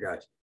with your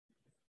guys?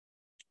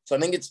 So I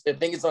think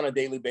it's on a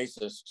daily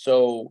basis.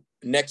 So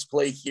next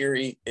play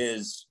theory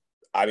is,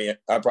 I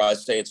probably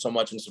say it so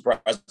much and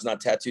surprised it's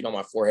not tattooed on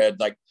my forehead.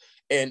 Like,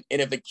 and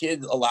if a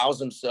kid allows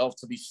himself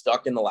to be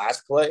stuck in the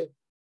last play,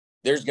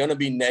 there's going to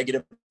be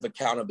negative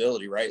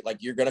accountability, right? Like,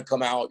 you're going to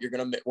come out, we're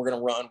going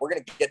to run, we're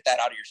going to get that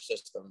out of your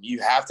system.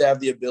 You have to have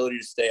the ability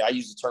to stay, I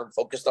use the term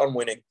focused on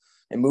winning,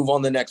 and move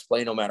on the next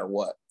play no matter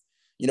what.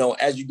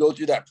 As you go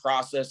through that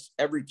process,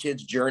 every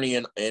kid's journey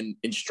in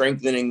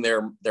strengthening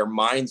their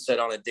mindset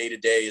on a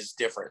day-to-day is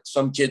different.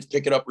 Some kids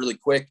pick it up really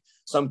quick.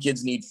 Some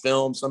kids need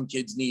film. Some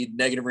kids need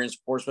negative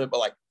reinforcement. But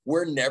like,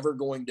 we're never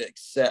going to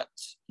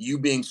accept you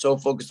being so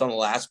focused on the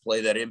last play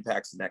that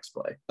impacts the next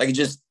play. Like,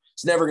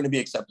 it's never going to be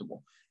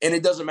acceptable. And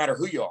it doesn't matter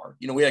who you are.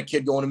 We had a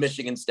kid going to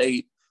Michigan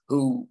State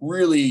who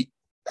really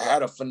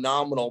had a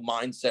phenomenal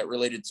mindset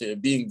related to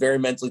being very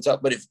mentally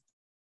tough. But if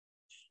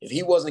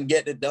he wasn't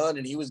getting it done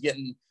and he was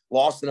getting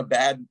lost in a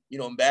bad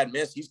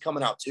miss, he's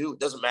coming out too. It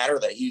doesn't matter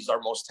that he's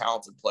our most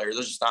talented player.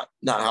 That's just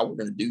not how we're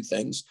going to do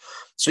things.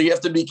 So you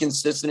have to be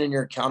consistent in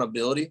your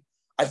accountability.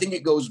 I think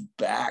it goes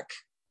back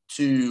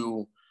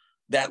to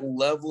that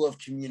level of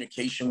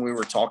communication we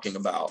were talking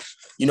about.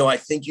 I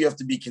think you have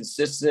to be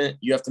consistent.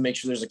 You have to make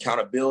sure there's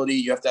accountability.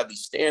 You have to have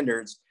these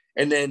standards.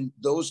 And then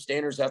those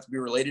standards have to be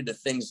related to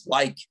things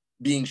like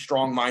being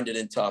strong-minded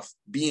and tough,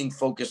 being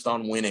focused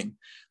on winning.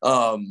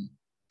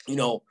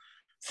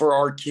 For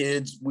our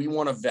kids, we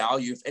want to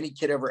value, if any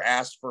kid ever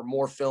asks for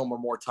more film or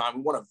more time,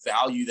 we want to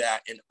value that.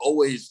 And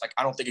always, like,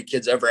 I don't think a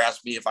kid's ever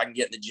asked me if I can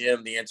get in the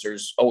gym. The answer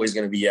is always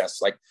going to be yes.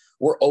 Like,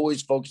 we're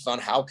always focused on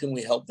how can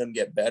we help them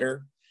get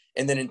better.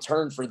 And then in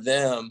turn for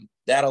them,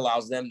 that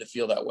allows them to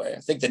feel that way.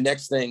 I think the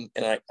next thing,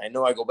 and I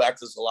know I go back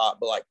to this a lot,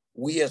 but like,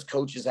 we as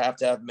coaches have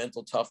to have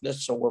mental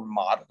toughness. So we're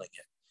modeling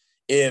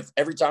it. If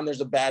every time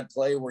there's a bad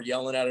play, we're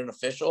yelling at an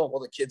official,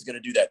 well, the kid's going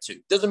to do that too.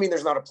 Doesn't mean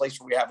there's not a place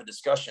where we have a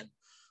discussion,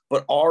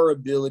 but our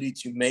ability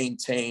to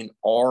maintain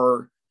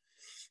our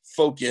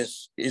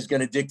focus is going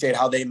to dictate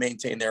how they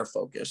maintain their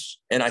focus.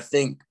 And I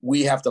think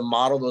we have to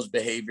model those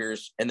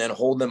behaviors and then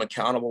hold them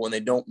accountable when they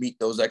don't meet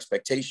those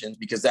expectations,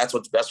 because that's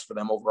what's best for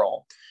them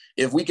overall.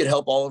 If we could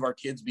help all of our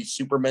kids be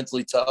super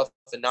mentally tough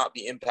and not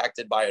be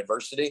impacted by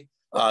adversity,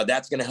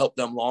 that's going to help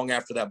them long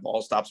after that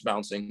ball stops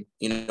bouncing.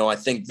 I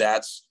think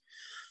that's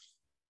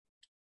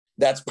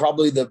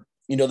probably the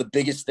the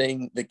biggest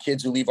thing the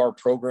kids who leave our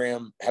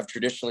program have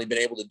traditionally been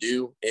able to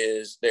do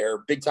is they're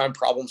big time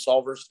problem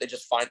solvers. They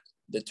just find,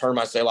 the term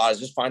I say a lot is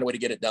just find a way to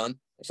get it done.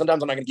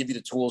 Sometimes I'm not going to give you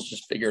the tools,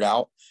 just figure it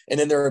out. And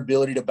then their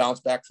ability to bounce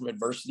back from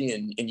adversity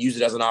and use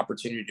it as an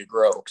opportunity to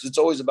grow. Because it's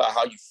always about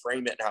how you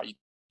frame it and how you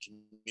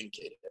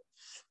communicate it.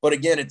 But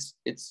again,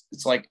 it's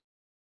like,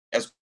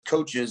 as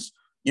coaches,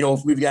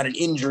 if we've got an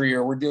injury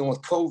or we're dealing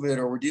with COVID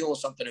or we're dealing with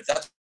something, if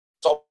that's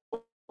all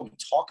we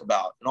talk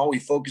about and all we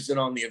focus in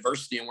on the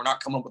adversity and we're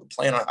not coming up with a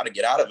plan on how to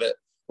get out of it,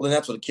 well, then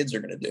that's what the kids are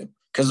going to do,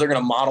 because they're going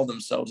to model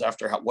themselves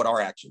after what our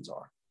actions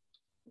are.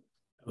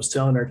 I was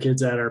telling our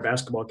kids at our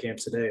basketball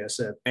camps today, I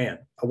said, man,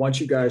 I want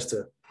you guys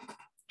to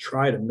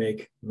try to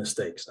make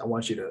mistakes. I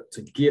want you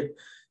to get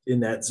in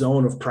that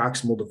zone of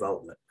proximal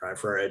development, right?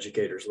 For our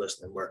educators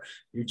listening, where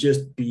you're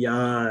just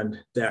beyond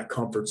that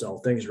comfort zone.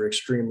 Things are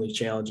extremely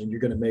challenging. You're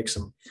going to make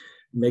some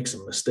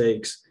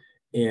mistakes,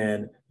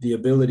 and the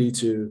ability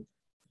to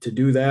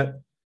do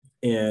that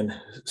and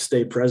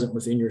stay present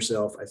within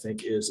yourself, I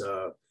think, is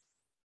a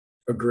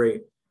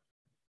great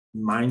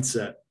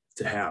mindset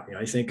to have.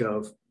 I think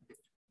of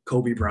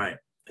Kobe Bryant,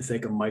 I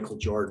think of Michael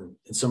Jordan,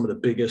 and some of the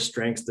biggest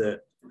strengths that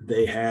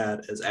they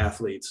had as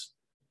athletes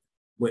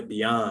went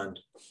beyond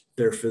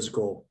their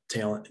physical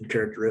talent and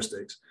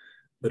characteristics,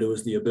 but it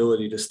was the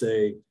ability to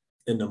stay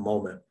in the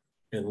moment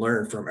and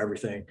learn from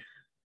everything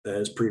that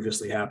has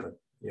previously happened.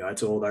 I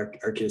told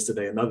our kids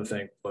today, another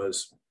thing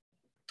was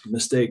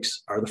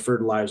mistakes are the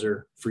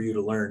fertilizer for you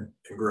to learn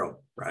and grow,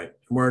 right?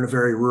 And we're in a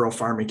very rural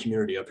farming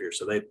community up here.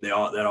 So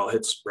that all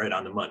hits right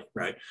on the money,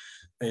 right?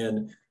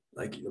 And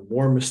like, the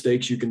more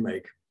mistakes you can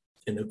make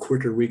and the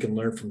quicker we can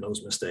learn from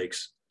those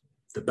mistakes,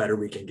 the better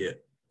we can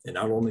get. And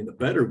not only the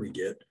better we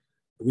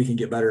can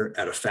get better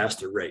at a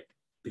faster rate,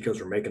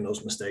 because we're making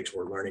those mistakes,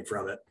 we're learning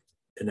from it,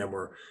 and then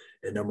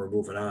we're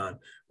moving on,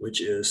 which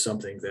is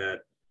something that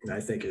I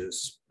think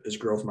is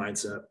growth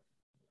mindset.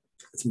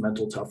 It's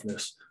mental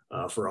toughness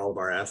for all of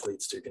our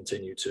athletes to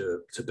continue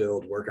to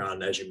build, work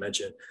on. As you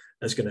mentioned,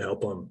 that's going to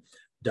help them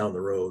down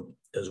the road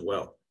as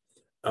well.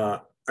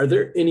 Are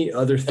there any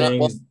other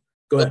things?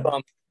 Go ahead.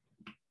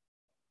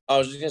 I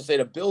was just going to say,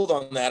 to build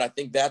on that, I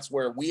think that's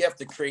where we have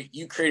to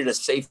you created a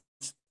safe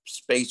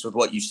space with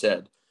what you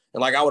said.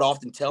 And like, I would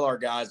often tell our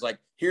guys, like,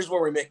 here's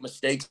where we make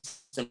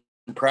mistakes in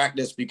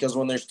practice, because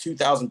when there's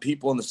 2,000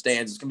 people in the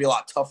stands, it's going to be a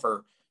lot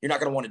tougher. You're not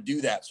going to want to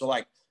do that. So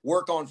like,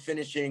 work on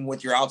finishing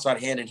with your outside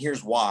hand, and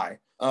here's why,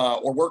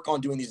 or work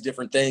on doing these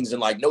different things,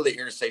 and like, know that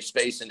you're in a safe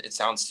space. And it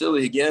sounds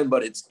silly again,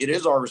 but it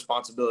is our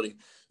responsibility.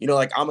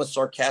 Like, I'm a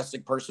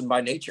sarcastic person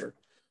by nature.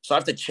 So I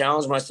have to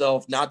challenge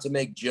myself not to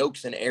make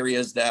jokes in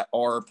areas that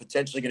are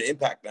potentially going to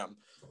impact them.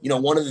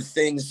 One of the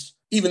things,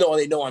 even though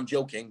they know I'm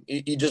joking,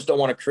 you just don't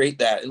want to create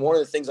that. And one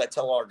of the things I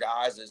tell our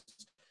guys is,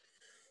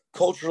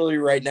 culturally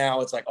right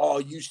now, it's like, oh,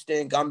 you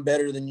stink, I'm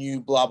better than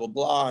you, blah, blah,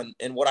 blah.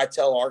 And what I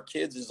tell our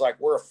kids is, like,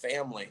 we're a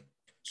family.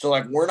 So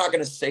like, we're not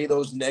going to say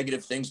those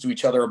negative things to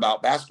each other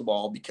about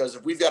basketball, because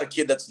if we've got a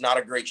kid that's not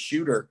a great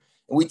shooter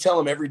and we tell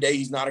him every day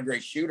he's not a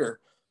great shooter,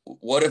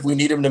 what if we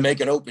need him to make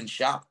an open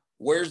shot?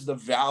 Where's the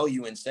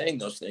value in saying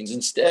those things?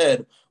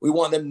 Instead, we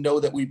want them to know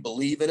that we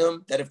believe in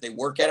them, that if they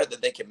work at it,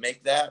 that they can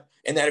make that.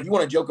 And that if you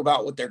want to joke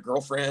about with their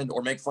girlfriend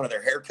or make fun of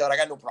their haircut, I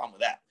got no problem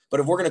with that. But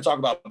if we're going to talk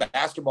about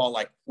basketball,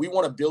 like, we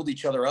want to build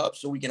each other up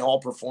so we can all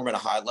perform at a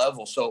high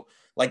level. So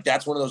like,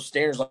 that's one of those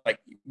standards. Like,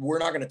 we're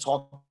not going to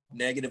talk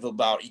negative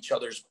about each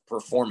other's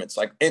performance.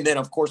 Like, and then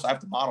of course I have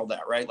to model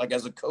that, right? Like,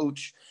 as a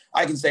coach,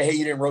 I can say, hey,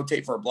 you didn't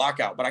rotate for a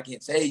blockout, but I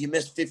can't say, hey, you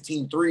missed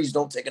 15 threes,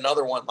 don't take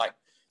another one. Like,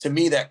 to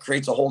me, that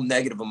creates a whole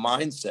negative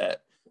mindset.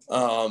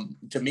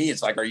 To me,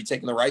 it's like, are you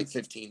taking the right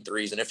 15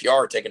 threes? And if you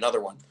are, take another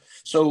one.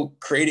 So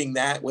creating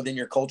that within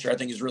your culture, I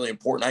think, is really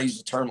important. I use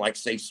the term like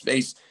safe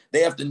space.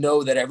 They have to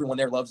know that everyone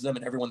there loves them,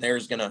 and everyone there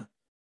is going to,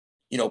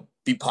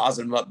 be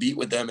positive and upbeat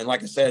with them. And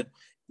like I said,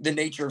 the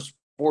nature of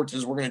sports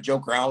is we're going to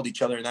joke around with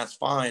each other, and that's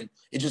fine.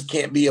 It just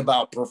can't be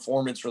about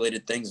performance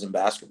related things in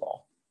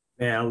basketball.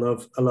 Man, I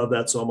love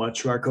that so much.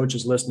 To our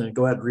coaches listening,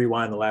 go ahead and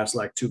rewind the last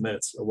 2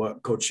 minutes of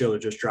what Coach Schiller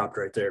just dropped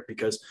right there,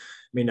 because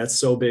that's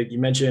so big. You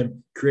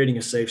mentioned creating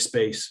a safe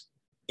space,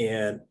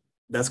 and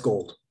that's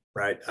gold,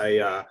 right?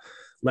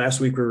 Last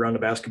week we were on a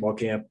basketball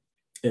camp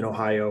in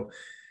Ohio,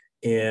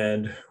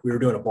 and we were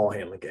doing a ball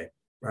handling game,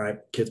 right?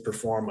 Kids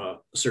perform a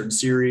certain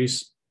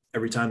series.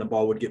 Every time the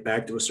ball would get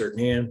back to a certain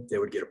hand, they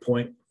would get a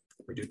point.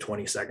 We do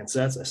 20-second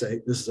sets. I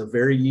say, this is a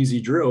very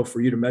easy drill for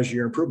you to measure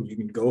your improvement. You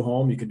can go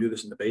home. You can do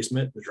this in the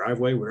basement, the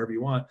driveway, whatever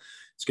you want.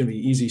 It's going to be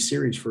an easy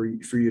series for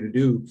you to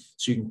do,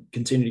 so you can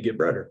continue to get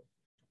better.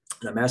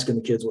 And I'm asking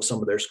the kids what some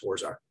of their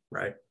scores are,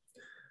 right?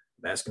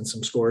 I'm asking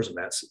some scores. I'm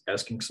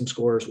asking some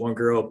scores. One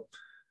girl,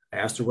 I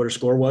asked her what her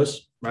score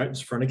was, right? It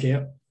was in front of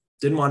camp.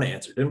 Didn't want to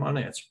answer.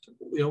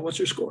 What's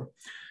your score?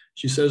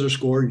 She says her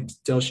score. You can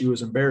tell she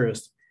was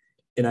embarrassed.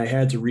 And I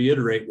had to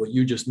reiterate what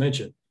you just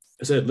mentioned.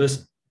 I said,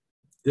 listen,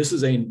 this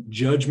is a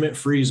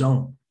judgment-free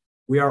zone.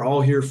 We are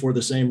all here for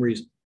the same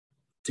reason,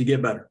 to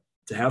get better,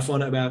 to have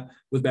fun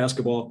with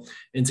basketball,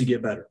 and to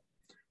get better.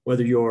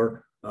 Whether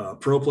you're a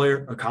pro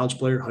player, a college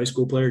player, high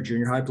school player,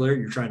 junior high player,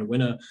 you're trying to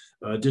win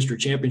a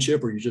district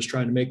championship, or you're just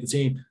trying to make the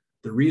team.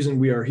 The reason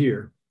we are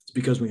here is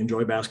because we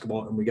enjoy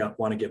basketball and we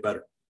want to get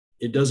better.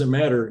 It doesn't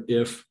matter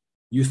if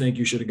you think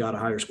you should have got a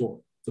higher score.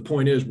 The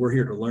point is, we're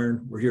here to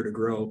learn, we're here to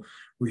grow,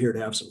 we're here to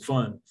have some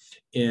fun.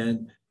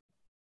 And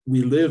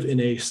we live in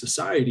a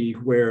society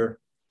where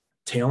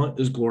talent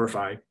is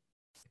glorified,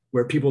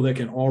 where people that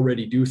can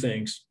already do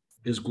things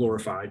is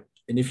glorified.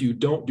 And if you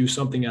don't do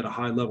something at a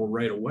high level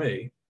right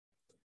away,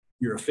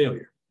 you're a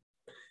failure.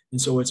 And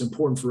so it's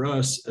important for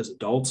us as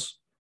adults,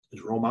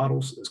 as role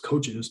models, as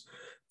coaches,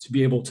 to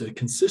be able to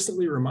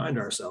consistently remind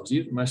ourselves,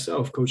 even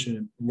myself coaching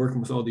and working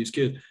with all these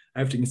kids, I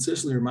have to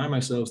consistently remind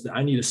myself that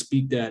I need to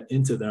speak that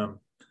into them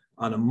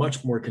on a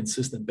much more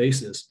consistent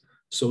basis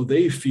so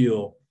they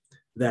feel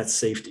that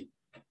safety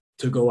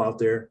to go out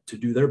there, to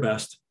do their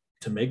best,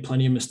 to make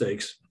plenty of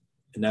mistakes.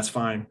 And that's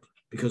fine,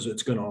 because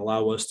it's going to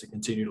allow us to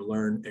continue to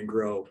learn and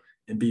grow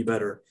and be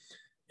better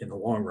in the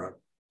long run.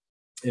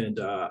 And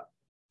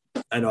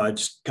I know I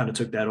just kind of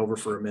took that over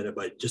for a minute,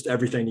 but just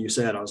everything you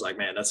said, I was like,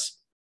 man,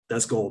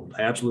 that's gold.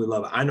 I absolutely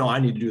love it. I know I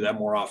need to do that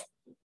more often.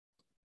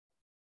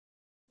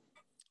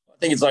 I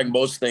think it's like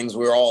most things,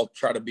 we're all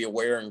trying to be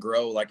aware and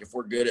grow. Like if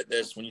we're good at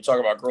this, when you talk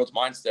about growth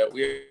mindset,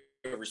 we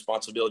have a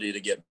responsibility to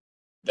get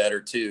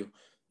better too,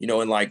 you know,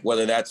 and like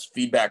whether that's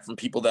feedback from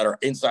people that are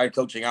inside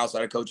coaching,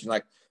 outside of coaching.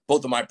 Like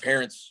both of my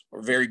parents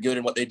were very good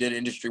in what they did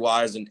industry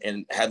wise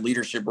and had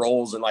leadership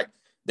roles, and like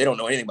they don't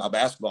know anything about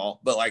basketball,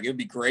 but like it would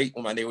be great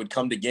when they would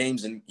come to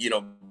games and, you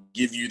know,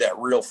 give you that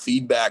real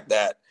feedback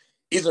that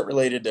isn't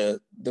related to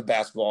the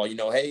basketball. You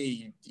know,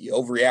 hey, you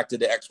overreacted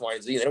to X, Y,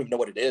 and Z. They don't even know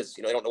what it is.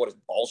 You know, they don't know what a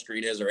ball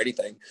screen is or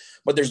anything,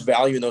 but there's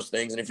value in those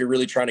things. And if you're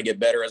really trying to get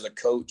better as a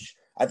coach,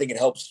 I think it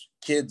helps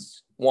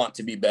kids want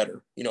to be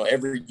better. You know,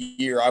 every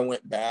year I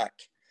went back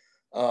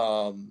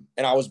and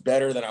I was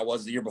better than I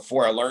was the year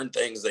before. I learned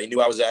things. They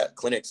knew I was at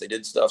clinics. They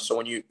did stuff. So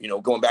when you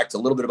know, going back to a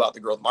little bit about the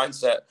growth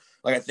mindset,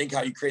 like I think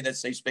how you create that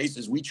safe space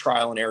is we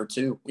trial and error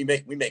too. We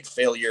make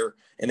failure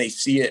and they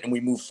see it and we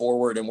move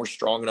forward and we're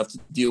strong enough to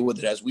deal with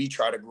it as we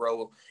try to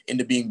grow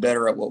into being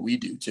better at what we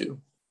do too.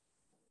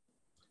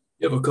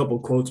 You have a couple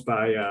of quotes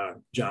by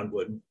John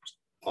Wooden.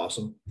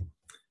 Awesome. I'm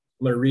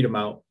going to read them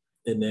out.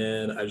 And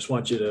then I just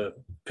want you to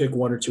pick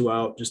one or two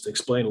out just to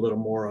explain a little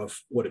more of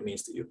what it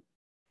means to you.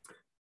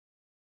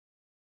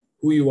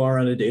 Who you are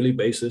on a daily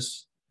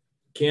basis.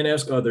 Can't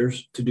ask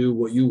others to do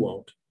what you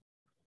won't.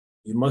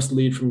 You must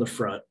lead from the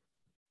front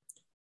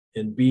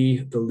and be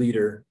the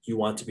leader you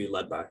want to be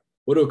led by.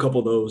 What do a couple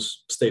of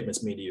those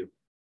statements mean to you?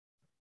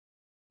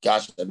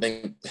 Gosh,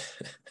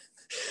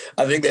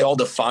 I think they all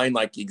define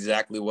like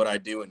exactly what I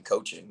do in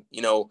coaching.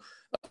 You know,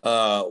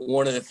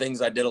 one of the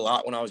things I did a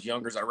lot when I was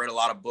younger is I read a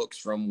lot of books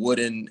from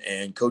Wooden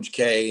and Coach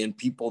K and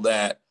people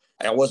that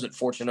I wasn't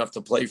fortunate enough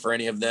to play for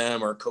any of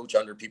them or coach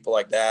under people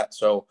like that.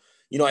 So,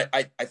 you know,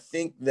 I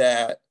think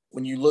that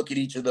when you look at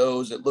each of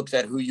those, it looks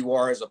at who you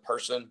are as a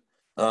person.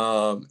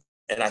 And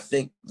I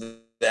think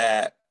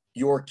that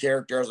your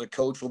character as a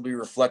coach will be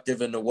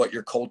reflective into what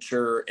your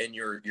culture and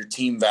your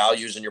team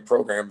values and your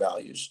program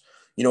values.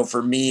 You know,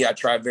 for me, I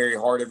try very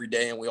hard every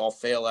day and we all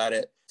fail at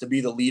it to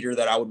be the leader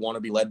that I would want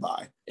to be led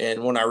by.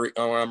 And when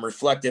I'm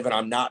reflective and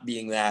I'm not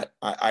being that,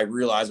 I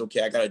realize,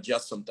 okay, I got to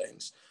adjust some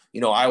things.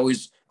 You know, I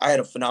had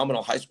a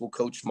phenomenal high school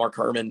coach, Mark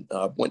Herman,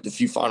 went to a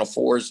few Final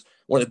Fours,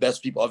 one of the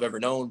best people I've ever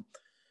known.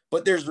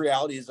 But there's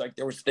realities, like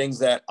there was things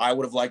that I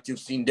would have liked to have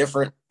seen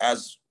different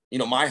as, you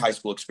know, my high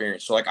school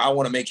experience. So like, I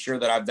want to make sure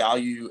that I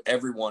value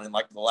everyone. And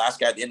like the last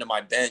guy at the end of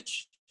my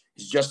bench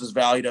is just as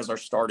valued as our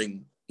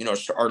starting, you know,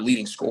 our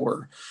leading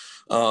scorer.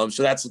 So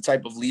that's the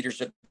type of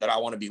leadership that I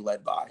want to be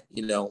led by,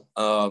 you know,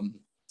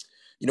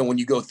 when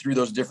you go through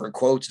those different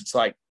quotes, it's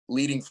like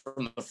leading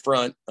from the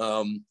front.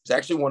 It's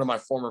actually one of my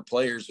former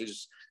players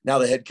who's now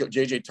the head coach,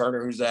 JJ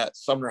Turner, who's at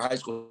Sumner High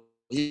School.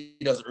 He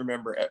doesn't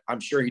remember. I'm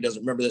sure he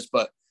doesn't remember this,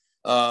 but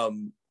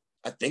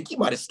I think he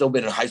might've still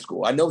been in high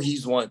school. I know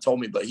he's the one that told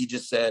me, but he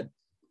just said,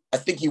 I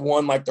think he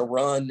won like the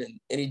run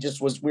and he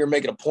just we were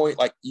making a point.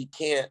 Like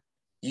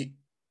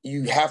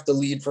you have to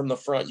lead from the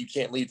front. You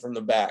can't lead from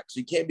the back. So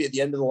you can't be at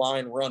the end of the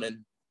line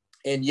running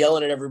and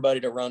yelling at everybody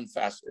to run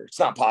faster. It's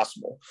not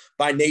possible.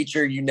 By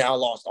nature, you now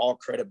lost all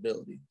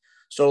credibility.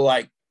 So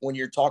like when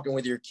you're talking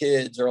with your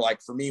kids, or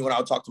like for me, when I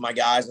would talk to my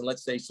guys and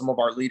let's say some of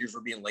our leaders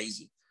were being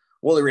lazy.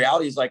 Well, the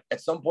reality is like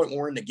at some point when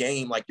we're in the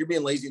game, like you're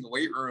being lazy in the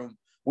weight room,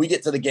 we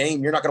get to the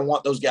game, you're not going to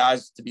want those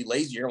guys to be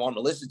lazy. You're going to want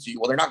them to listen to you.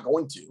 Well, they're not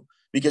going to,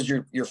 because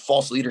you're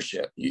false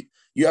leadership.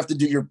 You have to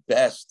do your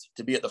best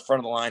to be at the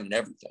front of the line and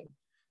everything.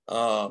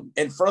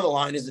 And front of the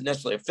line isn't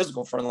necessarily a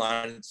physical front of the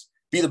line. It's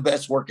be the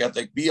best work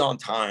ethic, be on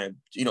time,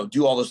 you know,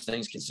 do all those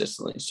things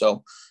consistently.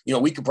 So, you know,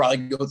 we could probably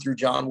go through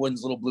John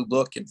Wooden's little blue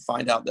book and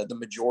find out that the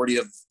majority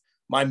of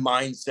my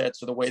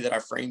mindsets or the way that I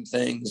frame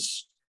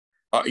things,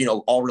 you know,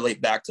 all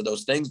relate back to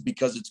those things,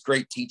 because it's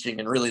great teaching.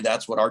 And really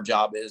that's what our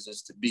job is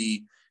to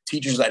be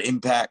teachers that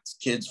impact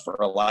kids for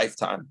a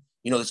lifetime.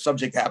 You know, the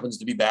subject happens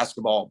to be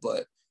basketball,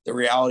 but the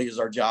reality is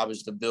our job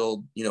is to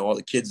build, you know, all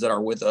the kids that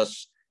are with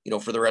us, you know,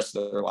 for the rest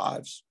of their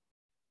lives.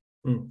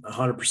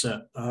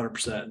 100%,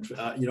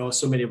 100%.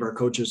 So many of our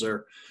coaches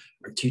are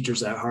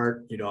teachers at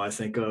heart. I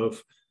think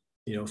of,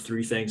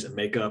 three things that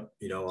make up,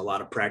 a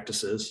lot of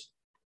practices: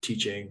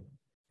 teaching,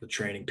 the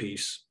training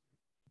piece,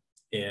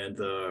 and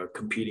the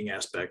competing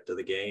aspect of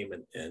the game.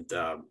 And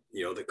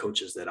the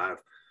coaches that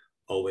I've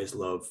always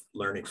loved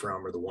learning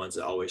from are the ones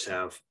that always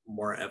have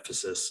more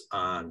emphasis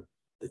on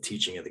the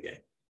teaching of the game.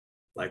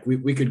 Like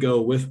we could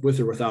go with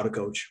or without a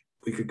coach,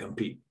 we could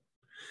compete.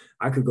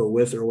 I could go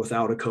with or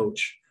without a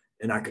coach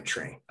and I could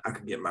train. I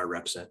could get my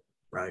reps in,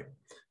 right?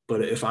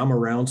 But if I'm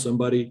around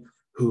somebody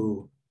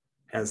who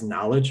has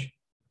knowledge,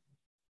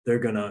 they're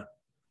going to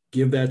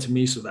give that to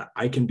me so that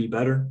I can be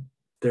better.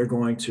 They're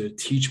going to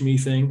teach me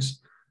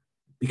things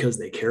because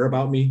they care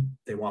about me.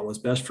 They want what's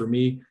best for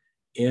me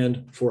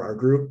and for our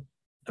group.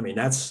 I mean,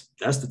 that's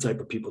the type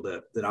of people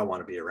that I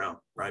want to be around,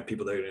 right?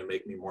 People that are going to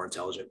make me more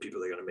intelligent, people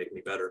that are going to make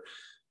me better,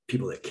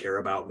 people that care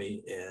about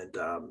me. And,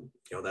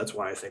 that's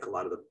why I think a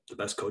lot of the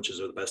best coaches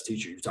are the best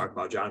teachers. You talk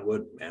about John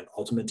Wood, man,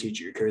 ultimate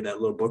teacher. You carry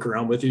that little book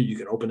around with you. You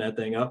can open that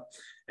thing up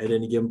at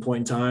any given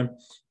point in time,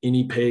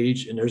 any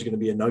page, and there's going to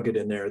be a nugget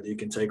in there that you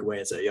can take away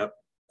and say, yep,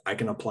 I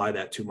can apply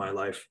that to my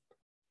life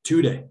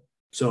today.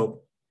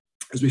 So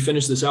as we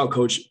finish this out,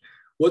 Coach,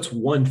 what's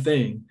one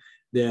thing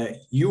that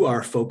you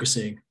are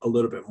focusing a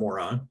little bit more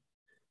on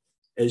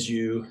as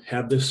you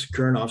have this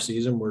current off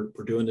season? We're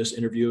doing this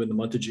interview in the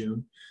month of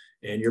June,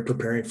 and you're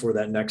preparing for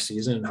that next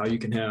season and how you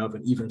can have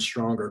an even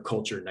stronger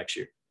culture next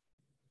year.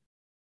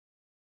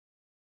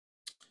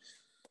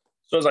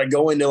 So as I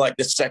go into like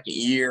the second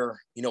year,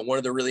 one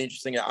of the really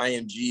interesting at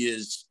IMG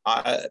is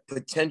I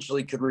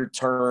potentially could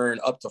return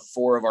up to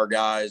 4 of our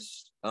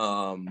guys.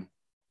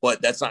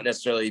 But that's not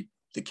necessarily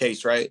the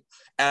case, right?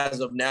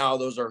 As of now,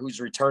 those are who's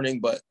returning,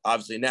 but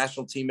obviously a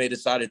national team may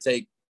decide to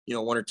take,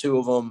 1 or 2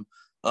 of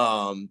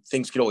them.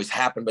 Things could always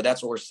happen, but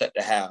that's what we're set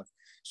to have.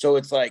 So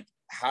it's like,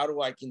 how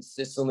do I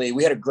consistently,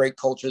 we had a great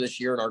culture this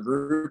year in our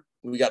group.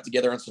 We got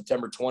together on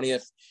September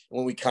 20th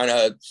when we kind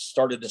of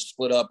started to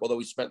split up, although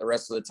we spent the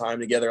rest of the time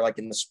together. Like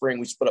in the spring,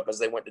 we split up as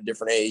they went to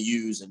different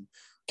AAUs and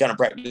kind of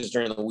practiced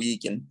during the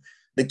week. And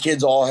the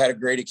kids all had a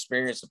great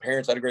experience. The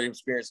parents had a great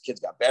experience. Kids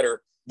got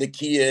better. The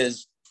key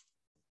is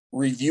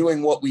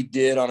reviewing what we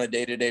did on a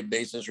day-to-day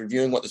basis,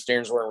 reviewing what the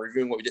standards were, and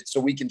reviewing what we did so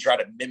we can try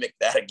to mimic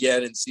that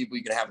again and see if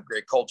we can have a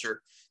great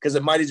culture. Because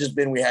it might have just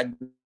been we had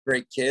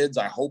great kids.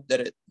 I hope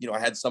that it, I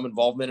had some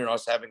involvement in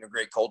us having a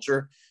great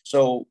culture.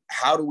 So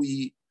how do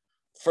we,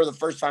 for the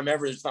first time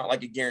ever, it's not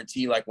like a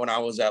guarantee like when I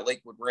was at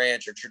Lakewood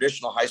Ranch or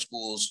traditional high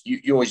schools,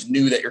 you always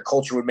knew that your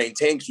culture would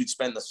maintain because we'd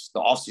spend the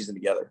off season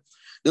together.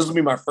 This will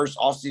be my first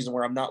off season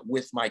where I'm not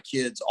with my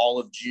kids all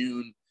of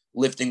June,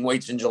 lifting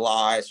weights in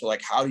July. So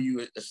like, how do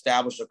you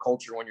establish a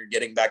culture when you're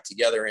getting back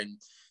together in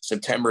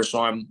September?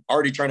 So I'm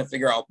already trying to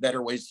figure out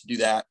better ways to do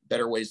that,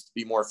 better ways to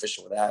be more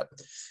efficient with that.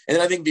 And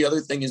then I think the other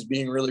thing is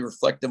being really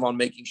reflective on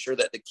making sure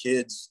that the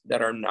kids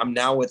that I'm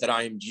now with at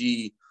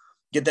IMG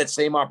get that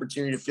same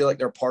opportunity to feel like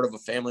they're part of a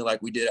family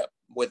like we did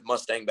with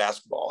Mustang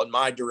basketball. And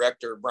my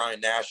director,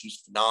 Brian Nash,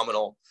 who's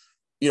phenomenal,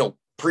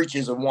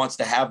 preaches and wants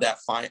to have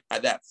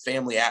that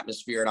family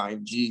atmosphere at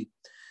IMG.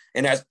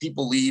 And as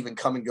people leave and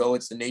come and go,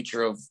 it's the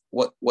nature of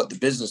what the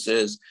business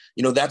is.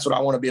 That's what I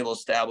want to be able to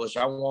establish.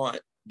 I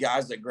want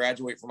guys that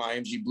graduate from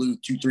IMG Blue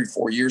 2, 3,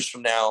 4 years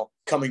from now,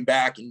 coming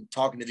back and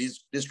talking to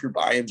this group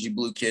of IMG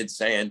Blue kids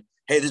saying,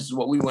 hey, this is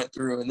what we went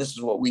through and this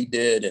is what we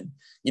did. And,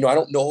 I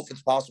don't know if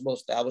it's possible to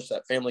establish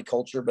that family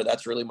culture, but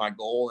that's really my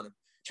goal. And I'm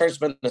trying to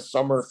spend the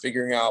summer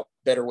figuring out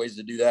better ways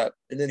to do that.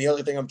 And then the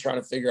other thing I'm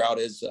trying to figure out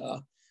is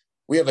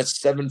we have a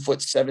 7'7",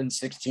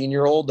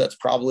 16-year-old that's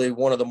probably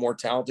one of the more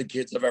talented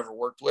kids I've ever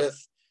worked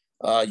with.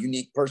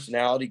 Unique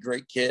personality,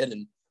 great kid.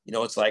 And,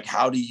 it's like,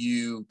 how do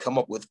you come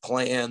up with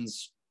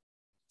plans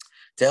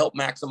to help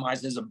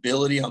maximize his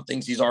ability on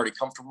things he's already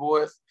comfortable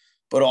with,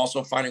 but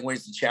also finding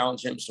ways to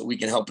challenge him so we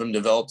can help him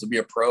develop to be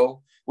a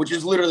pro, which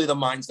is literally the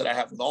mindset I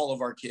have with all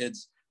of our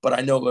kids. But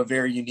I know a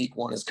very unique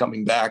one is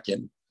coming back.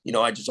 And,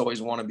 I just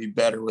always want to be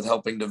better with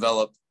helping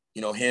develop,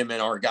 him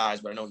and our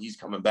guys, but I know he's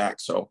coming back.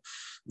 So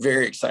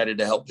very excited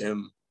to help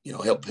him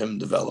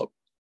develop.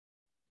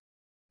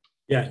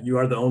 Yeah, you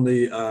are the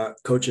only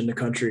coach in the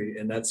country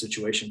in that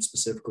situation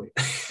specifically,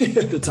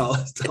 the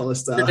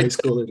tallest high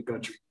school in the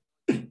country.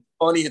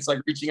 Funny, it's like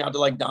reaching out to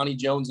like Donnie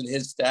Jones and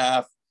his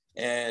staff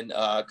and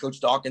Coach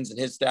Dawkins and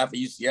his staff at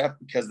UCF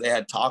because they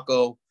had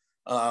Taco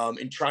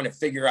and trying to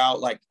figure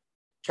out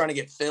trying to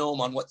get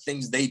film on what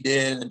things they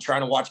did and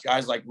trying to watch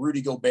guys like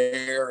Rudy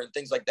Gobert and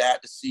things like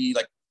that to see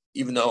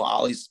even though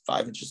Ollie's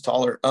 5 inches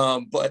taller,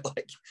 but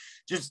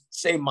just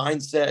same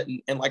mindset.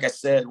 And like I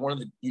said, one of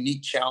the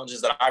unique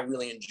challenges that I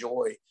really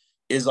enjoy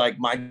is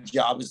my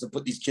job is to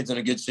put these kids in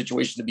a good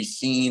situation to be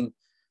seen,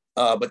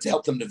 but to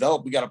help them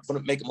develop, we got to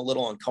make them a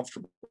little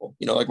uncomfortable.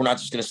 We're not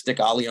just going to stick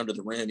Ollie under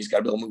the rim. He's got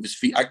to be able to move his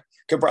feet. I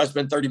could probably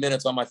spend 30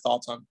 minutes on my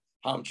thoughts on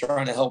how I'm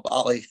trying to help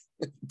Ollie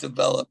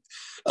develop.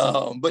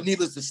 But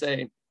needless to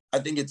say, I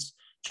think it's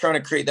trying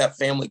to create that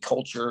family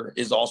culture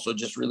is also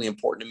just really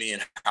important to me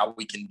and how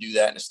we can do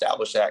that and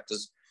establish that.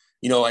 Because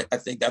I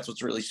think that's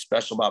what's really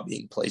special about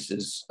being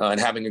places and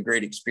having a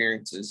great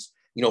experience is,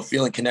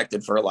 feeling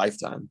connected for a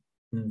lifetime.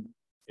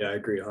 Yeah, I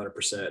agree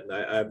 100%. And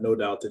I have no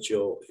doubt that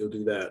you'll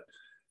do that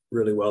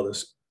really well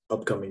this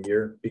upcoming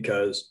year,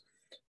 because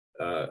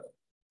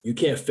you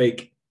can't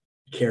fake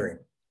caring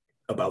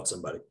about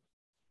somebody,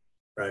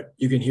 right?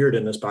 You can hear it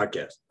in this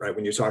podcast, right?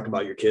 When you're talking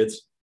about your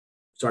kids,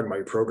 talking about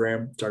your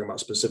program, talking about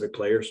specific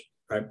players,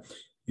 right?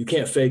 You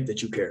can't fake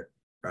that you care,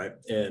 right?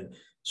 And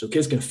so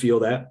kids can feel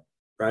that,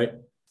 right?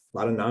 A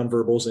lot of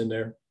nonverbals in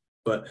there,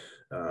 but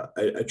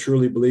I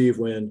truly believe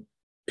when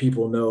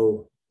people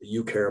know that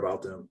you care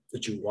about them,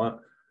 that you want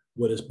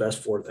what is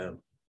best for them,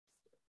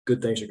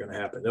 good things are going to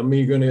happen. Doesn't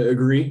mean you're going to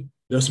agree.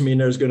 Doesn't mean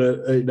there's going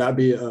to not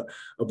be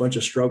a bunch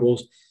of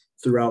struggles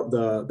throughout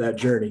that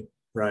journey,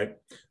 right?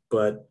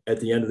 But at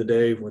the end of the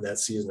day, when that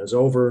season is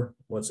over,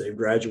 once they've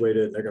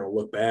graduated, they're going to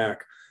look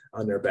back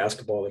on their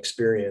basketball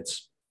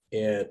experience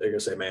and they're going to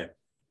say, man,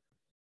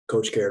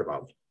 coach cared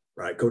about me,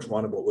 right? Coach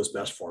wanted what was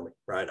best for me,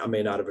 right? I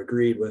may not have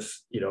agreed with,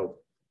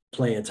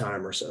 playing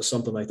time or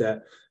something like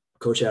that.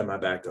 Coach had my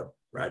back though,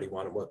 right? He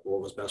wanted what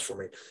was best for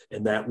me.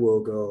 And that will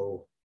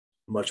go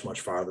much,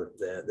 much farther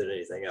than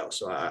anything else.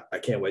 So I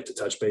can't wait to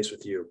touch base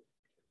with you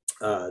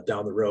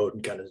down the road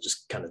and kind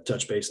of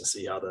touch base and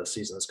see how the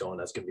season is going.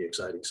 That's going to be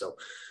exciting. So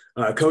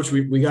Coach,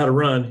 we got to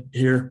run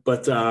here,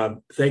 but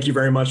thank you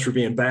very much for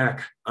being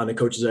back on the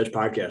Coach's Edge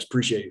podcast.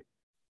 Appreciate you.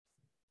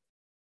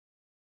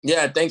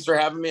 Yeah, thanks for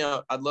having me.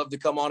 I'd love to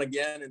come on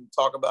again and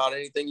talk about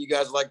anything you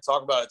guys like to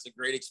talk about. It's a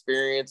great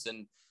experience.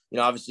 And,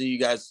 obviously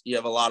you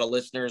have a lot of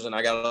listeners and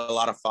I got a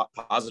lot of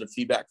positive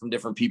feedback from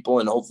different people,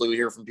 and hopefully we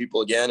hear from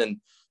people again. And,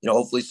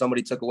 hopefully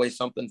somebody took away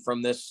something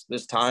from this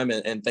time.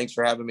 And thanks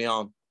for having me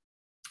on.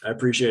 I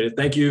appreciate it.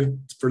 Thank you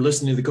for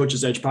listening to the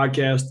Coach's Edge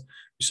podcast.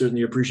 We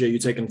certainly appreciate you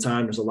taking the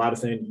time. There's a lot of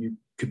things you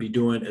could be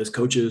doing as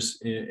coaches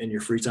in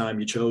your free time.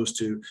 You chose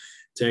to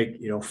take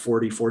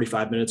 40,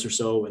 45 minutes or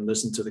so and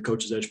listen to the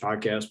Coach's Edge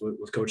podcast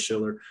with Coach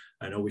Schiller.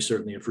 I know we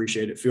certainly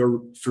appreciate it.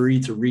 Feel free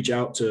to reach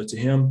out to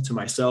him, to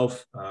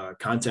myself.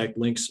 Contact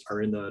links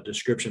are in the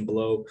description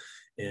below.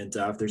 And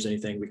if there's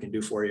anything we can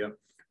do for you,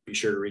 be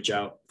sure to reach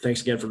out.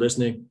 Thanks again for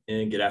listening,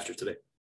 and get after today.